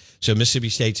ago. So Mississippi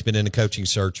State's been in a coaching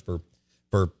search for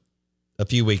a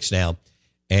few weeks now,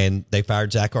 and they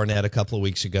fired Zach Arnett a couple of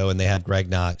weeks ago, and they have Greg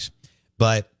Knox.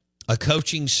 But a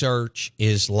coaching search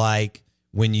is like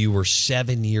when you were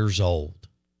 7 years old,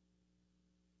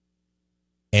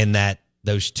 and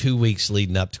those 2 weeks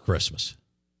leading up to Christmas,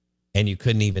 and you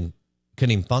couldn't even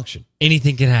function.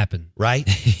 Anything can happen, right?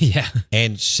 Yeah.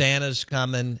 And Santa's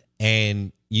coming,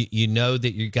 and you know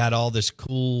that you got all this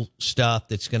cool stuff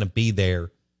that's going to be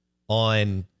there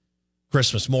on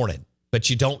Christmas morning, but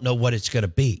you don't know what it's going to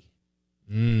be.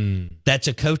 That's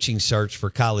a coaching search for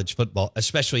college football,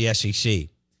 especially SEC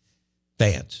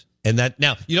fans. And that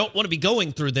now you don't want to be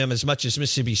going through them as much as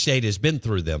Mississippi State has been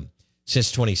through them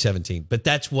since 2017. But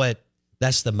that's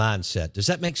the mindset. Does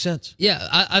that make sense? Yeah,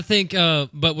 I think,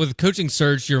 but with coaching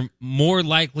search, you're more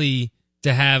likely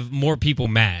to have more people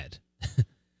mad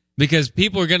because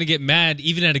people are going to get mad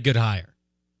even at a good hire.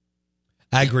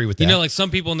 I agree with that. You know, like some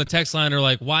people in the text line are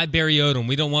like, why Barry Odom?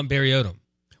 We don't want Barry Odom.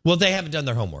 Well, they haven't done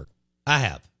their homework. I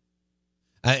have.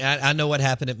 I know what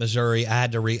happened at Missouri. I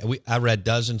had to read. I read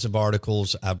dozens of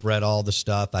articles. I've read all the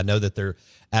stuff. I know that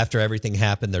after everything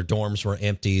happened, their dorms were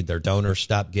empty. Their donors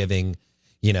stopped giving.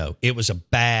 You know, it was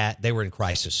they were in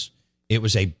crisis. It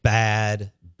was a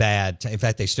bad. In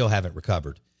fact, they still haven't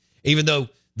recovered. Even though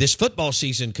this football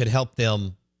season could help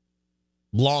them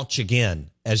launch again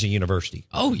as a university.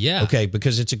 Oh, yeah. Okay,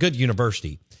 because it's a good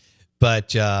university.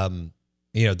 But,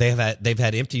 they've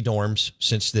had empty dorms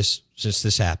since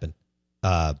this happened.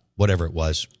 Whatever it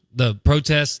was. The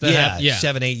protests that happened? Yeah.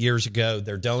 7-8 years ago.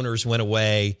 Their donors went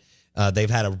away. They've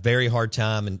had a very hard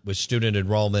time with student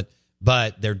enrollment.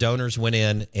 But their donors went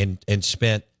in and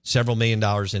spent several $1 million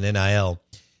in NIL,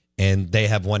 and they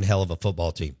have one hell of a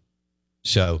football team.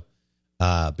 So,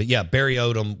 but yeah, Barry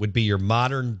Odom would be your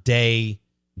modern day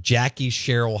Jackie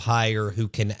Sherrill hire who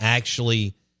can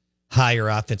actually hire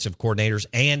offensive coordinators,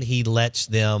 and he lets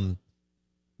them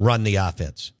run the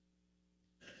offense.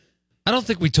 I don't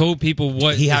think we told people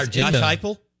what he hired. Josh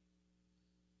Heupel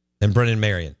and Brennan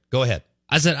Marion. Go ahead.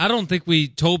 I said I don't think we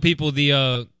told people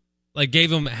gave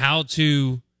them how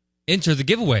to enter the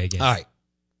giveaway again. All right.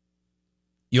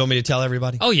 You want me to tell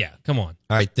everybody? Oh, yeah. Come on.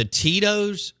 All right. The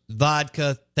Tito's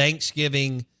Vodka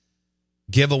Thanksgiving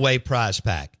giveaway prize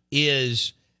pack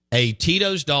is a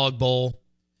Tito's dog bowl,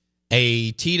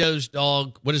 a Tito's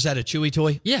dog, what is that, a Chewy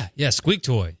toy? Yeah. Squeak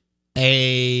toy.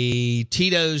 A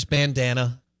Tito's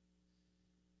bandana,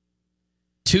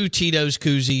 2 Tito's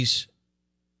koozies,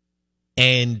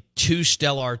 and 2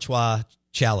 Stella Artois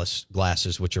chalice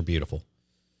glasses, which are beautiful.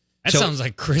 That sounds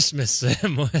like Christmas.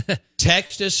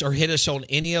 Text us or hit us on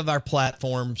any of our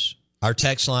platforms. Our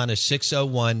text line is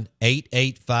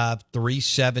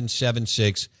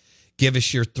 601-885-3776. Give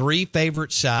us your 3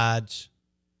 favorite sides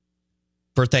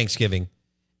for Thanksgiving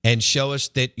and show us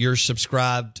that you're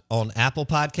subscribed on Apple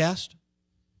Podcast,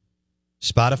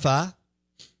 Spotify,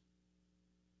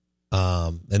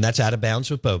 and that's Out of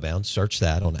Bounds with Bo Bounds. Search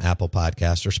that on Apple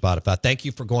Podcast or Spotify. Thank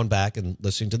you for going back and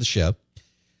listening to the show.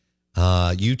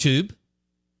 YouTube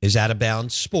is Out of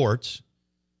Bounds Sports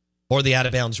or the Out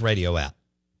of Bounds radio app,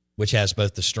 which has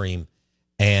both the stream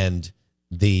and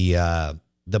the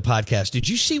podcast. Did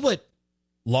you see what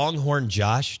Longhorn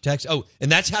Josh texted? Oh, and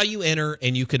that's how you enter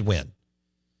and you could win.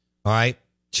 All right.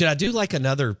 Should I do like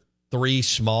another 3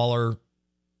 smaller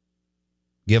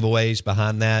giveaways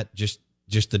behind that? Just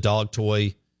the dog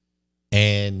toy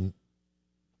and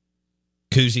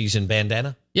koozies and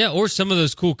bandana? Yeah, or some of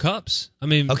those cool cups. I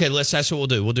mean, okay, that's what we'll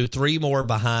do. We'll do 3 more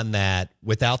behind that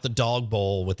without the dog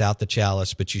bowl, without the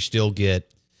chalice, but you still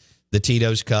get the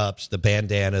Tito's cups, the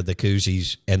bandana, the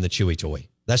koozies, and the Chewy toy.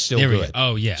 That's still good.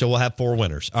 Oh, yeah. So we'll have 4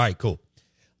 winners. All right, cool.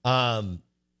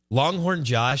 Longhorn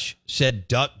Josh said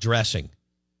duck dressing.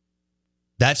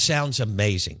 That sounds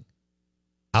amazing.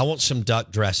 I want some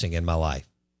duck dressing in my life,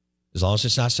 as long as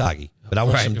it's not soggy. But I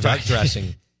want some duck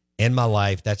dressing in my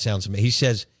life. That sounds amazing. He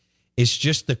says it's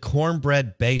just the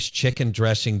cornbread-based chicken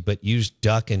dressing, but use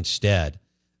duck instead.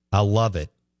 I love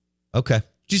it. Okay.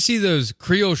 Did you see those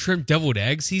Creole shrimp deviled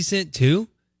eggs he sent too?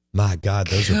 My God,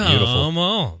 those are beautiful. Come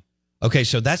on. Okay,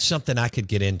 so that's something I could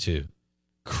get into.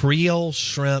 Creole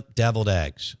shrimp deviled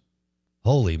eggs.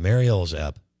 Holy Mary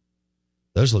Olzeb.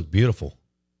 Those look beautiful.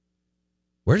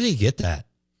 Where did he get that?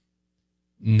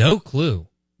 No clue.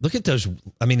 Look at those.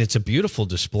 I mean, it's a beautiful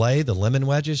display. The lemon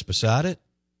wedges beside it.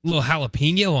 A little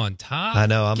jalapeno on top. I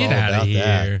know. I'm all about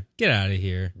that. Get out of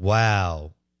here.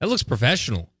 Wow. That looks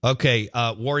professional. Okay.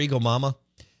 War Eagle Mama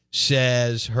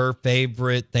says her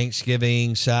favorite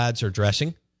Thanksgiving sides are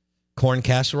dressing. Corn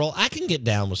casserole. I can get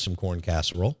down with some corn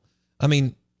casserole. I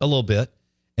mean, a little bit.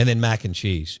 And then mac and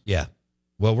cheese. Yeah.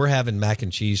 Well, we're having mac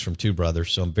and cheese from Two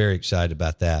Brothers, so I'm very excited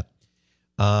about that.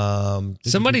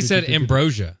 Somebody said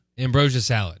ambrosia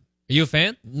salad. Are you a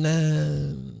fan?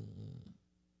 No.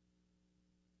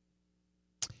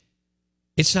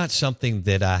 It's not something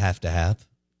that I have to have.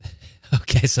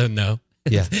 Okay, so no.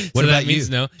 Yeah. What So about that means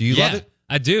you? no. Do you love Yeah, it?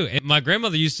 I do. And my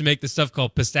grandmother used to make this stuff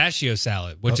called pistachio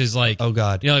salad, which is like, oh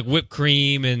God, like whipped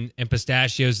cream and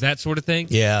pistachios, that sort of thing.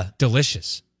 Yeah.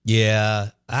 Delicious.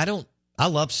 Yeah. I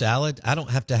love salad. I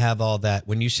don't have to have all that.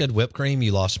 When you said whipped cream,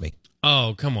 you lost me.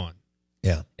 Oh, come on.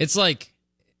 Yeah. It's like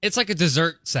a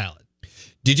dessert salad.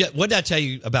 What did I tell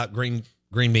you about green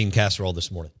bean casserole this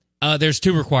morning? There's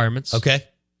 2 requirements. Okay.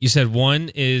 You said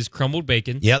 1 is crumbled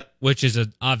bacon. Yep. Which is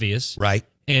obvious. Right.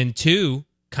 And 2,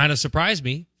 kind of surprised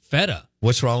me, feta.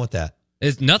 What's wrong with that?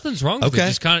 Nothing's wrong with Okay.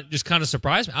 it. Just kind of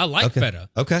surprised me. I like feta.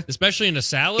 Okay. Especially in a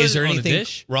salad. Is there on anything a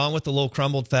dish. wrong with the little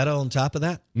crumbled feta on top of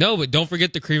that? No, but don't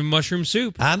forget the cream and mushroom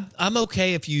soup. I'm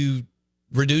okay if you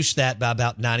reduce that by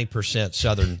about 90%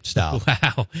 Southern style.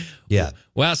 Wow. Yeah.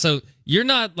 Wow. So you're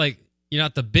not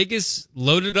the biggest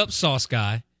loaded up sauce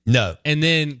guy. No. And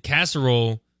then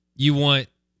casserole, you want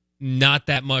not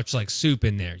that much like soup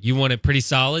in there. You want it pretty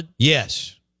solid.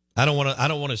 Yes. I don't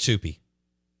want it soupy.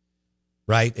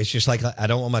 Right? It's just like I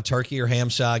don't want my turkey or ham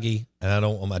soggy, and I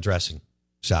don't want my dressing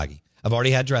soggy. I've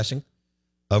already had dressing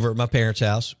over at my parents'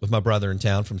 house with my brother in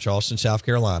town from Charleston, South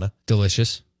Carolina.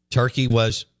 Delicious. Turkey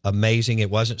was amazing. It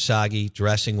wasn't soggy.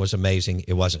 Dressing was amazing.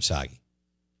 It wasn't soggy.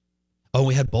 Oh,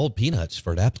 we had boiled peanuts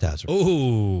for an appetizer.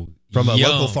 Ooh. From a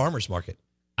yum. local farmer's market.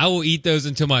 I will eat those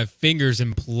until my fingers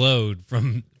implode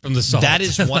from the salt. That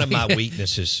is one of my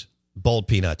weaknesses. Boiled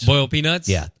peanuts. Boiled peanuts?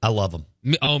 Yeah, I love them.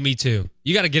 Me too.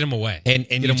 You got to get them away. And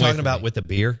Get you're 'em away talking from about me. with the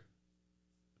beer.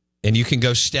 And you can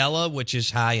go Stella, which is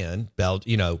high end.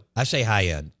 I say high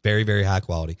end, very, very high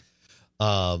quality.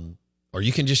 Or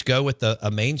you can just go with a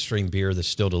mainstream beer that's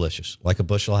still delicious, like a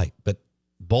Busch Light. But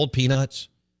boiled peanuts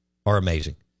are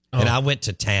amazing. And I went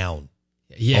to town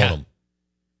on them.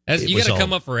 You got to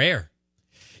come up for air.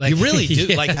 You really do.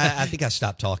 Yeah. Like I think I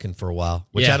stopped talking for a while,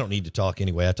 which I don't need to talk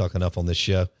anyway. I talk enough on this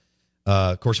show.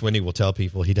 Of course, Wendy will tell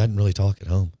people he doesn't really talk at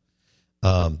home,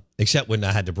 except when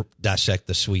I had to dissect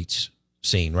the sweets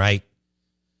scene, right,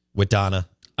 with Donna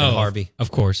and Harvey.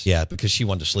 Of course, yeah, because she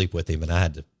wanted to sleep with him, and I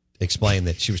had to explain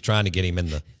that she was trying to get him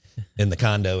in the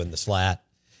condo in the slat,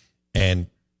 and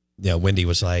Wendy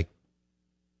was like,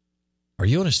 "Are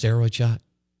you on a steroid shot?"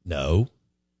 No.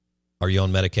 Are you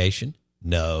on medication?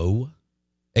 No.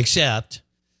 Except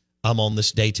I'm on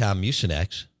this daytime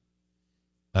Mucinex.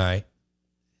 All right.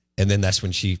 And then that's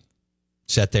when she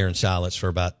sat there in silence for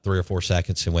about 3 or 4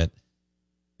 seconds and went,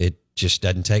 it just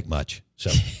doesn't take much. So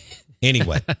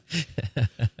anyway,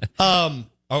 where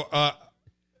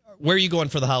are you going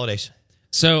for the holidays?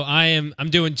 So I'm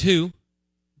doing two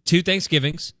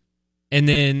Thanksgivings and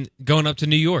then going up to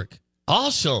New York.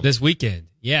 Awesome. This weekend.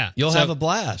 Yeah. You'll So have a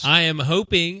blast. I am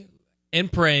hoping and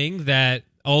praying that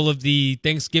all of the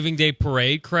Thanksgiving Day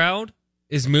parade crowd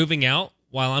is moving out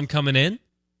while I'm coming in.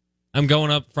 I'm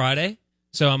going up Friday,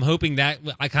 so I'm hoping that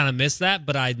I kind of missed that,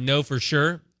 but I know for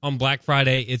sure on Black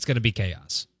Friday it's going to be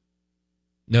chaos.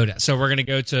 No doubt. So we're going to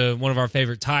go to one of our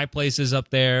favorite Thai places up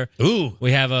there. Ooh.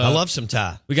 I love some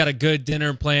Thai. We got a good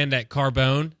dinner planned at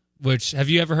Carbone, which, have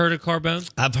you ever heard of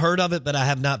Carbone? I've heard of it, but I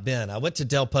have not been. I went to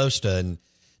Del Posta in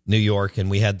New York, and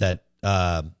we had that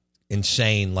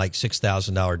insane, like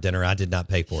 $6,000 dinner. I did not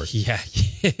pay for it. Yeah.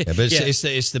 But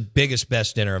it's the biggest,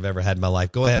 best dinner I've ever had in my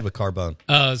life. Go ahead with Carbone.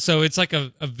 So it's like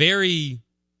a very,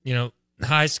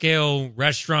 high scale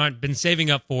restaurant. Been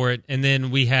saving up for it, and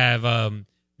then we have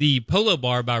the Polo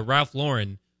Bar by Ralph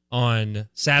Lauren on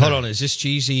Saturday. Hold on, is this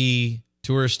cheesy,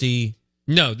 touristy?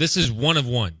 No, this is one of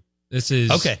one. This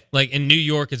is okay. Like in New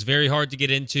York, it's very hard to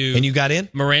get into. And you got in?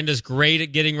 Miranda's great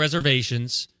at getting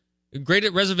reservations, great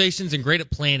at reservations, and great at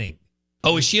planning.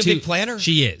 Oh, is she a big planner?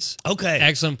 She is. Okay.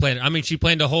 Excellent planner. I mean, she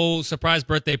planned a whole surprise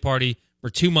birthday party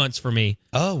for 2 months for me.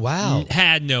 Oh, wow.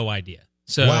 Had no idea.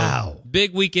 So, wow.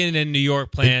 Big weekend in New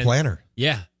York planned. Big planner.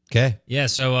 Yeah. Okay. Yeah,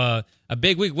 so a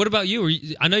big week. What about you?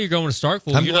 I know you're going to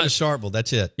Starkville. I'm going to Starkville.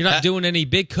 That's it. You're not doing any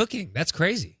big cooking. That's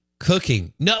crazy.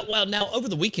 Cooking. No, well, now over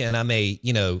the weekend I may,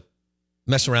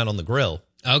 mess around on the grill.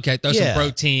 Okay, throw some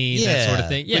protein, that sort of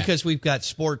thing. Yeah. Because we've got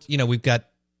sport, we've got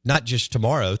not just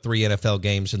tomorrow, 3 NFL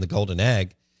games in the Golden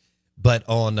Egg, but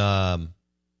on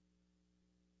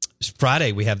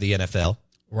Friday we have the NFL.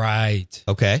 Right.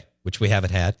 Okay, which we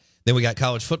haven't had. Then we got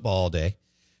college football all day,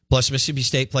 plus Mississippi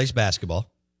State plays basketball.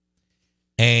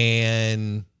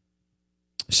 And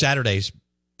Saturday's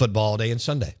football all day and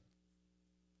Sunday.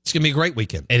 It's going to be a great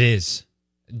weekend. It is.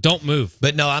 don't move.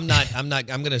 But no, I'm not. I'm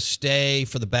going to stay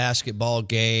for the basketball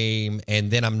game,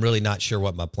 and then I'm really not sure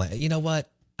what my plan. You know what?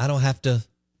 I don't have to.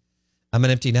 I'm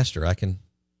an empty nester. I can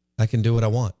do what I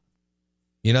want.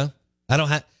 You know, I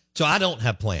don't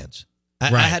have plans. I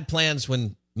had plans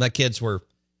when my kids were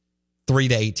 3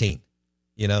 to 18.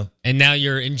 You know, and now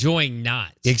you're enjoying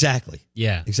not. Exactly.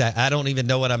 Yeah. Exactly. I don't even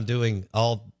know what I'm doing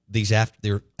all these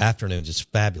afternoons. It's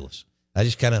fabulous. I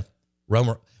just kind of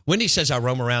roam. Wendy says I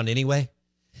roam around anyway,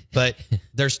 but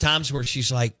there's times where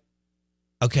she's like,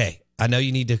 "Okay, I know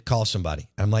you need to call somebody."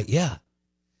 I'm like, "Yeah."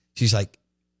 She's like,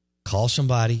 "Call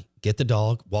somebody, get the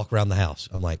dog, walk around the house."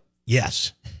 I'm like,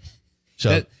 "Yes."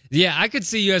 So yeah, I could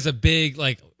see you as a big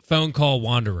like phone call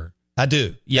wanderer. I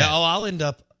do. Yeah. I'll end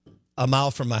up a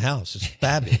mile from my house. It's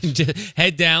fabulous. Just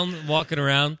head down, walking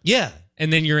around. Yeah.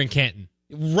 And then you're in Canton.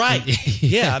 Right.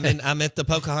 Yeah. I'm at the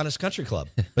Pocahontas Country Club,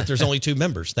 but there's only 2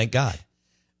 members. Thank God.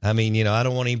 I mean, you know, I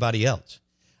don't want anybody else.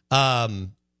 All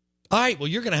right. Well,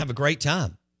 you're going to have a great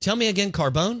time. Tell me again,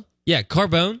 Carbone? Yeah,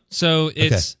 Carbone. So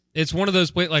it's one of those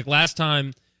places, like last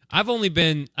time, I've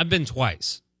been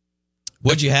twice.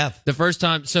 What'd you have? The first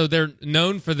time, so they're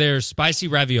known for their spicy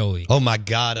ravioli. Oh, my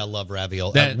God, I love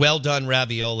ravioli. Well done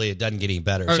ravioli. It doesn't get any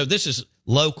better. So this is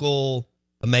local,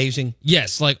 amazing?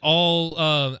 Yes, like all,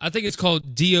 I think it's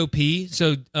called DOP,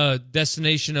 so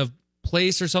destination of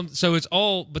place or something. So it's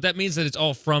all, but that means that it's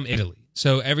all from Italy.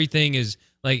 So everything is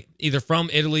like either from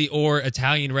Italy or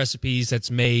Italian recipes that's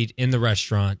made in the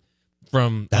restaurant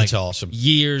from that's awesome.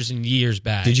 Years and years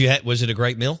back. Was it a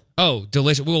great meal? Oh,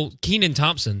 delicious. Well, Kenan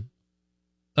Thompson,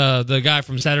 the guy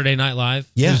from Saturday Night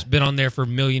Live, who's been on there for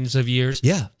millions of years.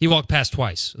 Yeah. He walked past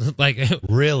twice. Like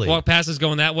really? Walked past us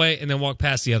going that way and then walked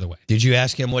past the other way. Did you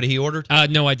ask him what he ordered?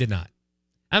 No, I did not.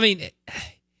 I mean,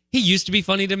 he used to be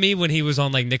funny to me when he was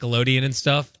on like Nickelodeon and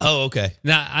stuff. Oh, okay.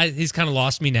 Now he's kind of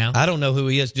lost me now. I don't know who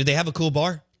he is. Do they have a cool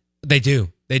bar? They do.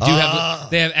 They do have.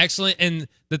 They have excellent. And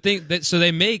the thing that so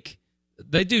they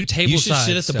do table. You should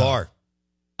sit at the bar.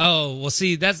 Oh, well,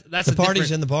 see, that's the party's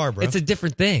in the bar, bro. It's a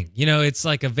different thing. You know, it's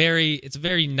like a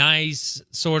very nice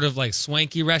sort of like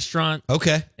swanky restaurant.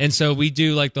 Okay. And so we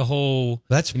do like the whole.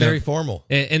 That's very formal.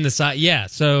 In the side, yeah.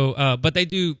 So, but they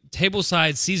do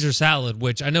tableside Caesar salad,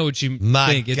 which I know what you think.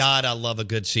 My God, I love a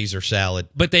good Caesar salad.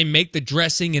 But they make the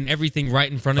dressing and everything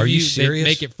right in front of you. Are you serious?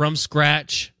 They make it from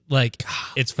scratch. Like,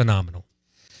 it's phenomenal.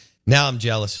 Now I'm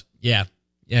jealous. Yeah.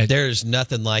 There's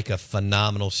nothing like a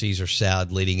phenomenal Caesar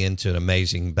salad leading into an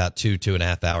amazing about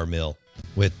 2.5 hour meal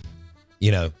with,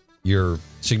 you know, your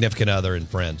significant other and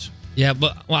friends. Yeah,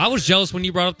 but I was jealous when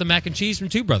you brought up the mac and cheese from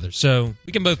Two Brothers, so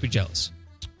we can both be jealous.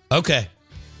 Okay.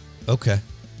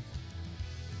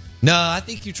 No, I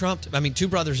think you trumped. I mean, Two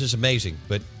Brothers is amazing,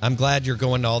 but I'm glad you're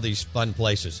going to all these fun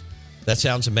places. That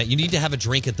sounds amazing. You need to have a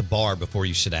drink at the bar before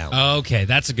you sit down. Okay,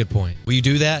 that's a good point. Will you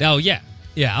do that? Oh, yeah.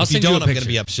 Yeah, I'll send you you a don't, picture. I'm going to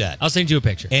be upset. I'll send you a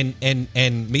picture.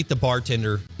 And meet the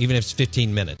bartender, even if it's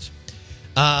 15 minutes.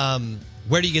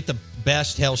 Where do you get the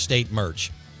best Hell State merch?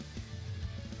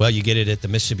 Well, you get it at the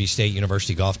Mississippi State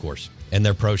University Golf Course and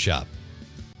their pro shop.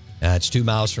 It's 2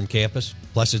 miles from campus.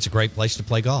 Plus, it's a great place to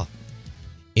play golf.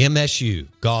 MSU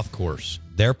Golf Course,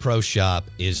 their pro shop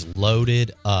is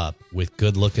loaded up with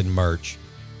good-looking merch.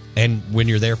 And when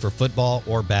you're there for football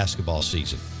or basketball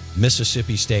season,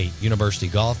 Mississippi State University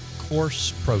Golf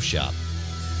Course Pro Shop.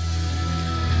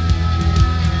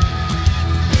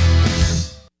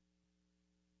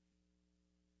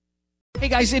 Hey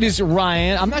guys, it is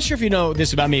Ryan. I'm not sure if you know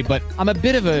this about me, but I'm a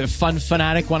bit of a fun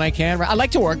fanatic when I can. I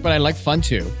like to work, but I like fun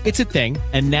too. It's a thing.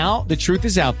 And now the truth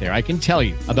is out there. I can tell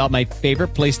you about my favorite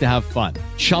place to have fun.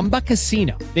 Chumba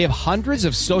Casino. They have hundreds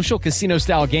of social casino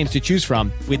style games to choose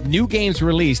from with new games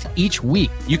released each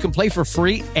week. You can play for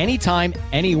free anytime,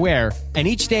 anywhere. And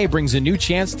each day brings a new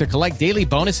chance to collect daily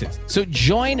bonuses. So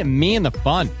join me in the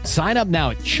fun. Sign up now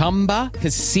at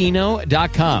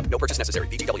ChumbaCasino.com. No purchase necessary.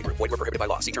 VGW Group. Void where prohibited by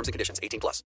law. See terms and conditions.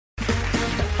 18+.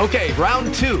 Okay,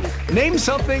 round 2. Name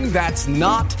something that's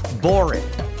not boring.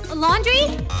 A laundry?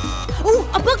 Ooh,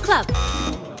 a book club.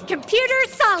 Computer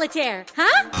solitaire,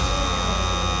 huh?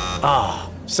 Ah,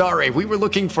 oh, sorry. We were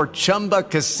looking for Chumba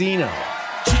Casino.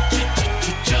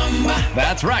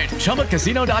 That's right.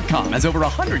 ChumbaCasino.com has over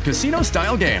 100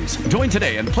 casino-style games. Join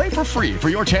today and play for free for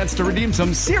your chance to redeem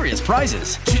some serious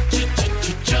prizes.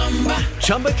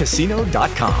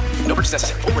 ChumbaCasino.com. No purchase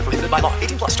necessary. Void where prohibited by law.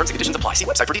 18+. Terms and conditions apply. See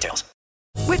website for details.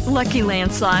 With Lucky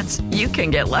Land Slots, you can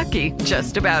get lucky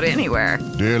just about anywhere.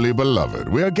 Dearly beloved,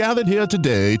 we are gathered here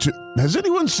today to... Has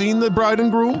anyone seen the bride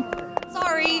and groom?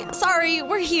 Sorry,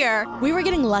 we're here. We were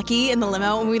getting lucky in the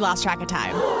limo and we lost track of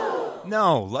time.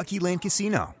 No, Lucky Land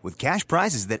Casino, with cash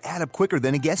prizes that add up quicker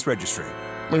than a guest registry.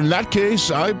 in that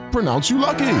case, I pronounce you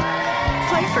lucky.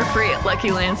 Play for free at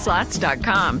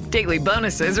LuckyLandSlots.com. Daily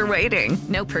bonuses are waiting.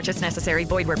 No purchase necessary.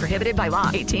 Void where prohibited by law.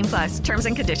 18+. Terms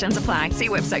and conditions apply. See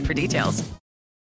website for details.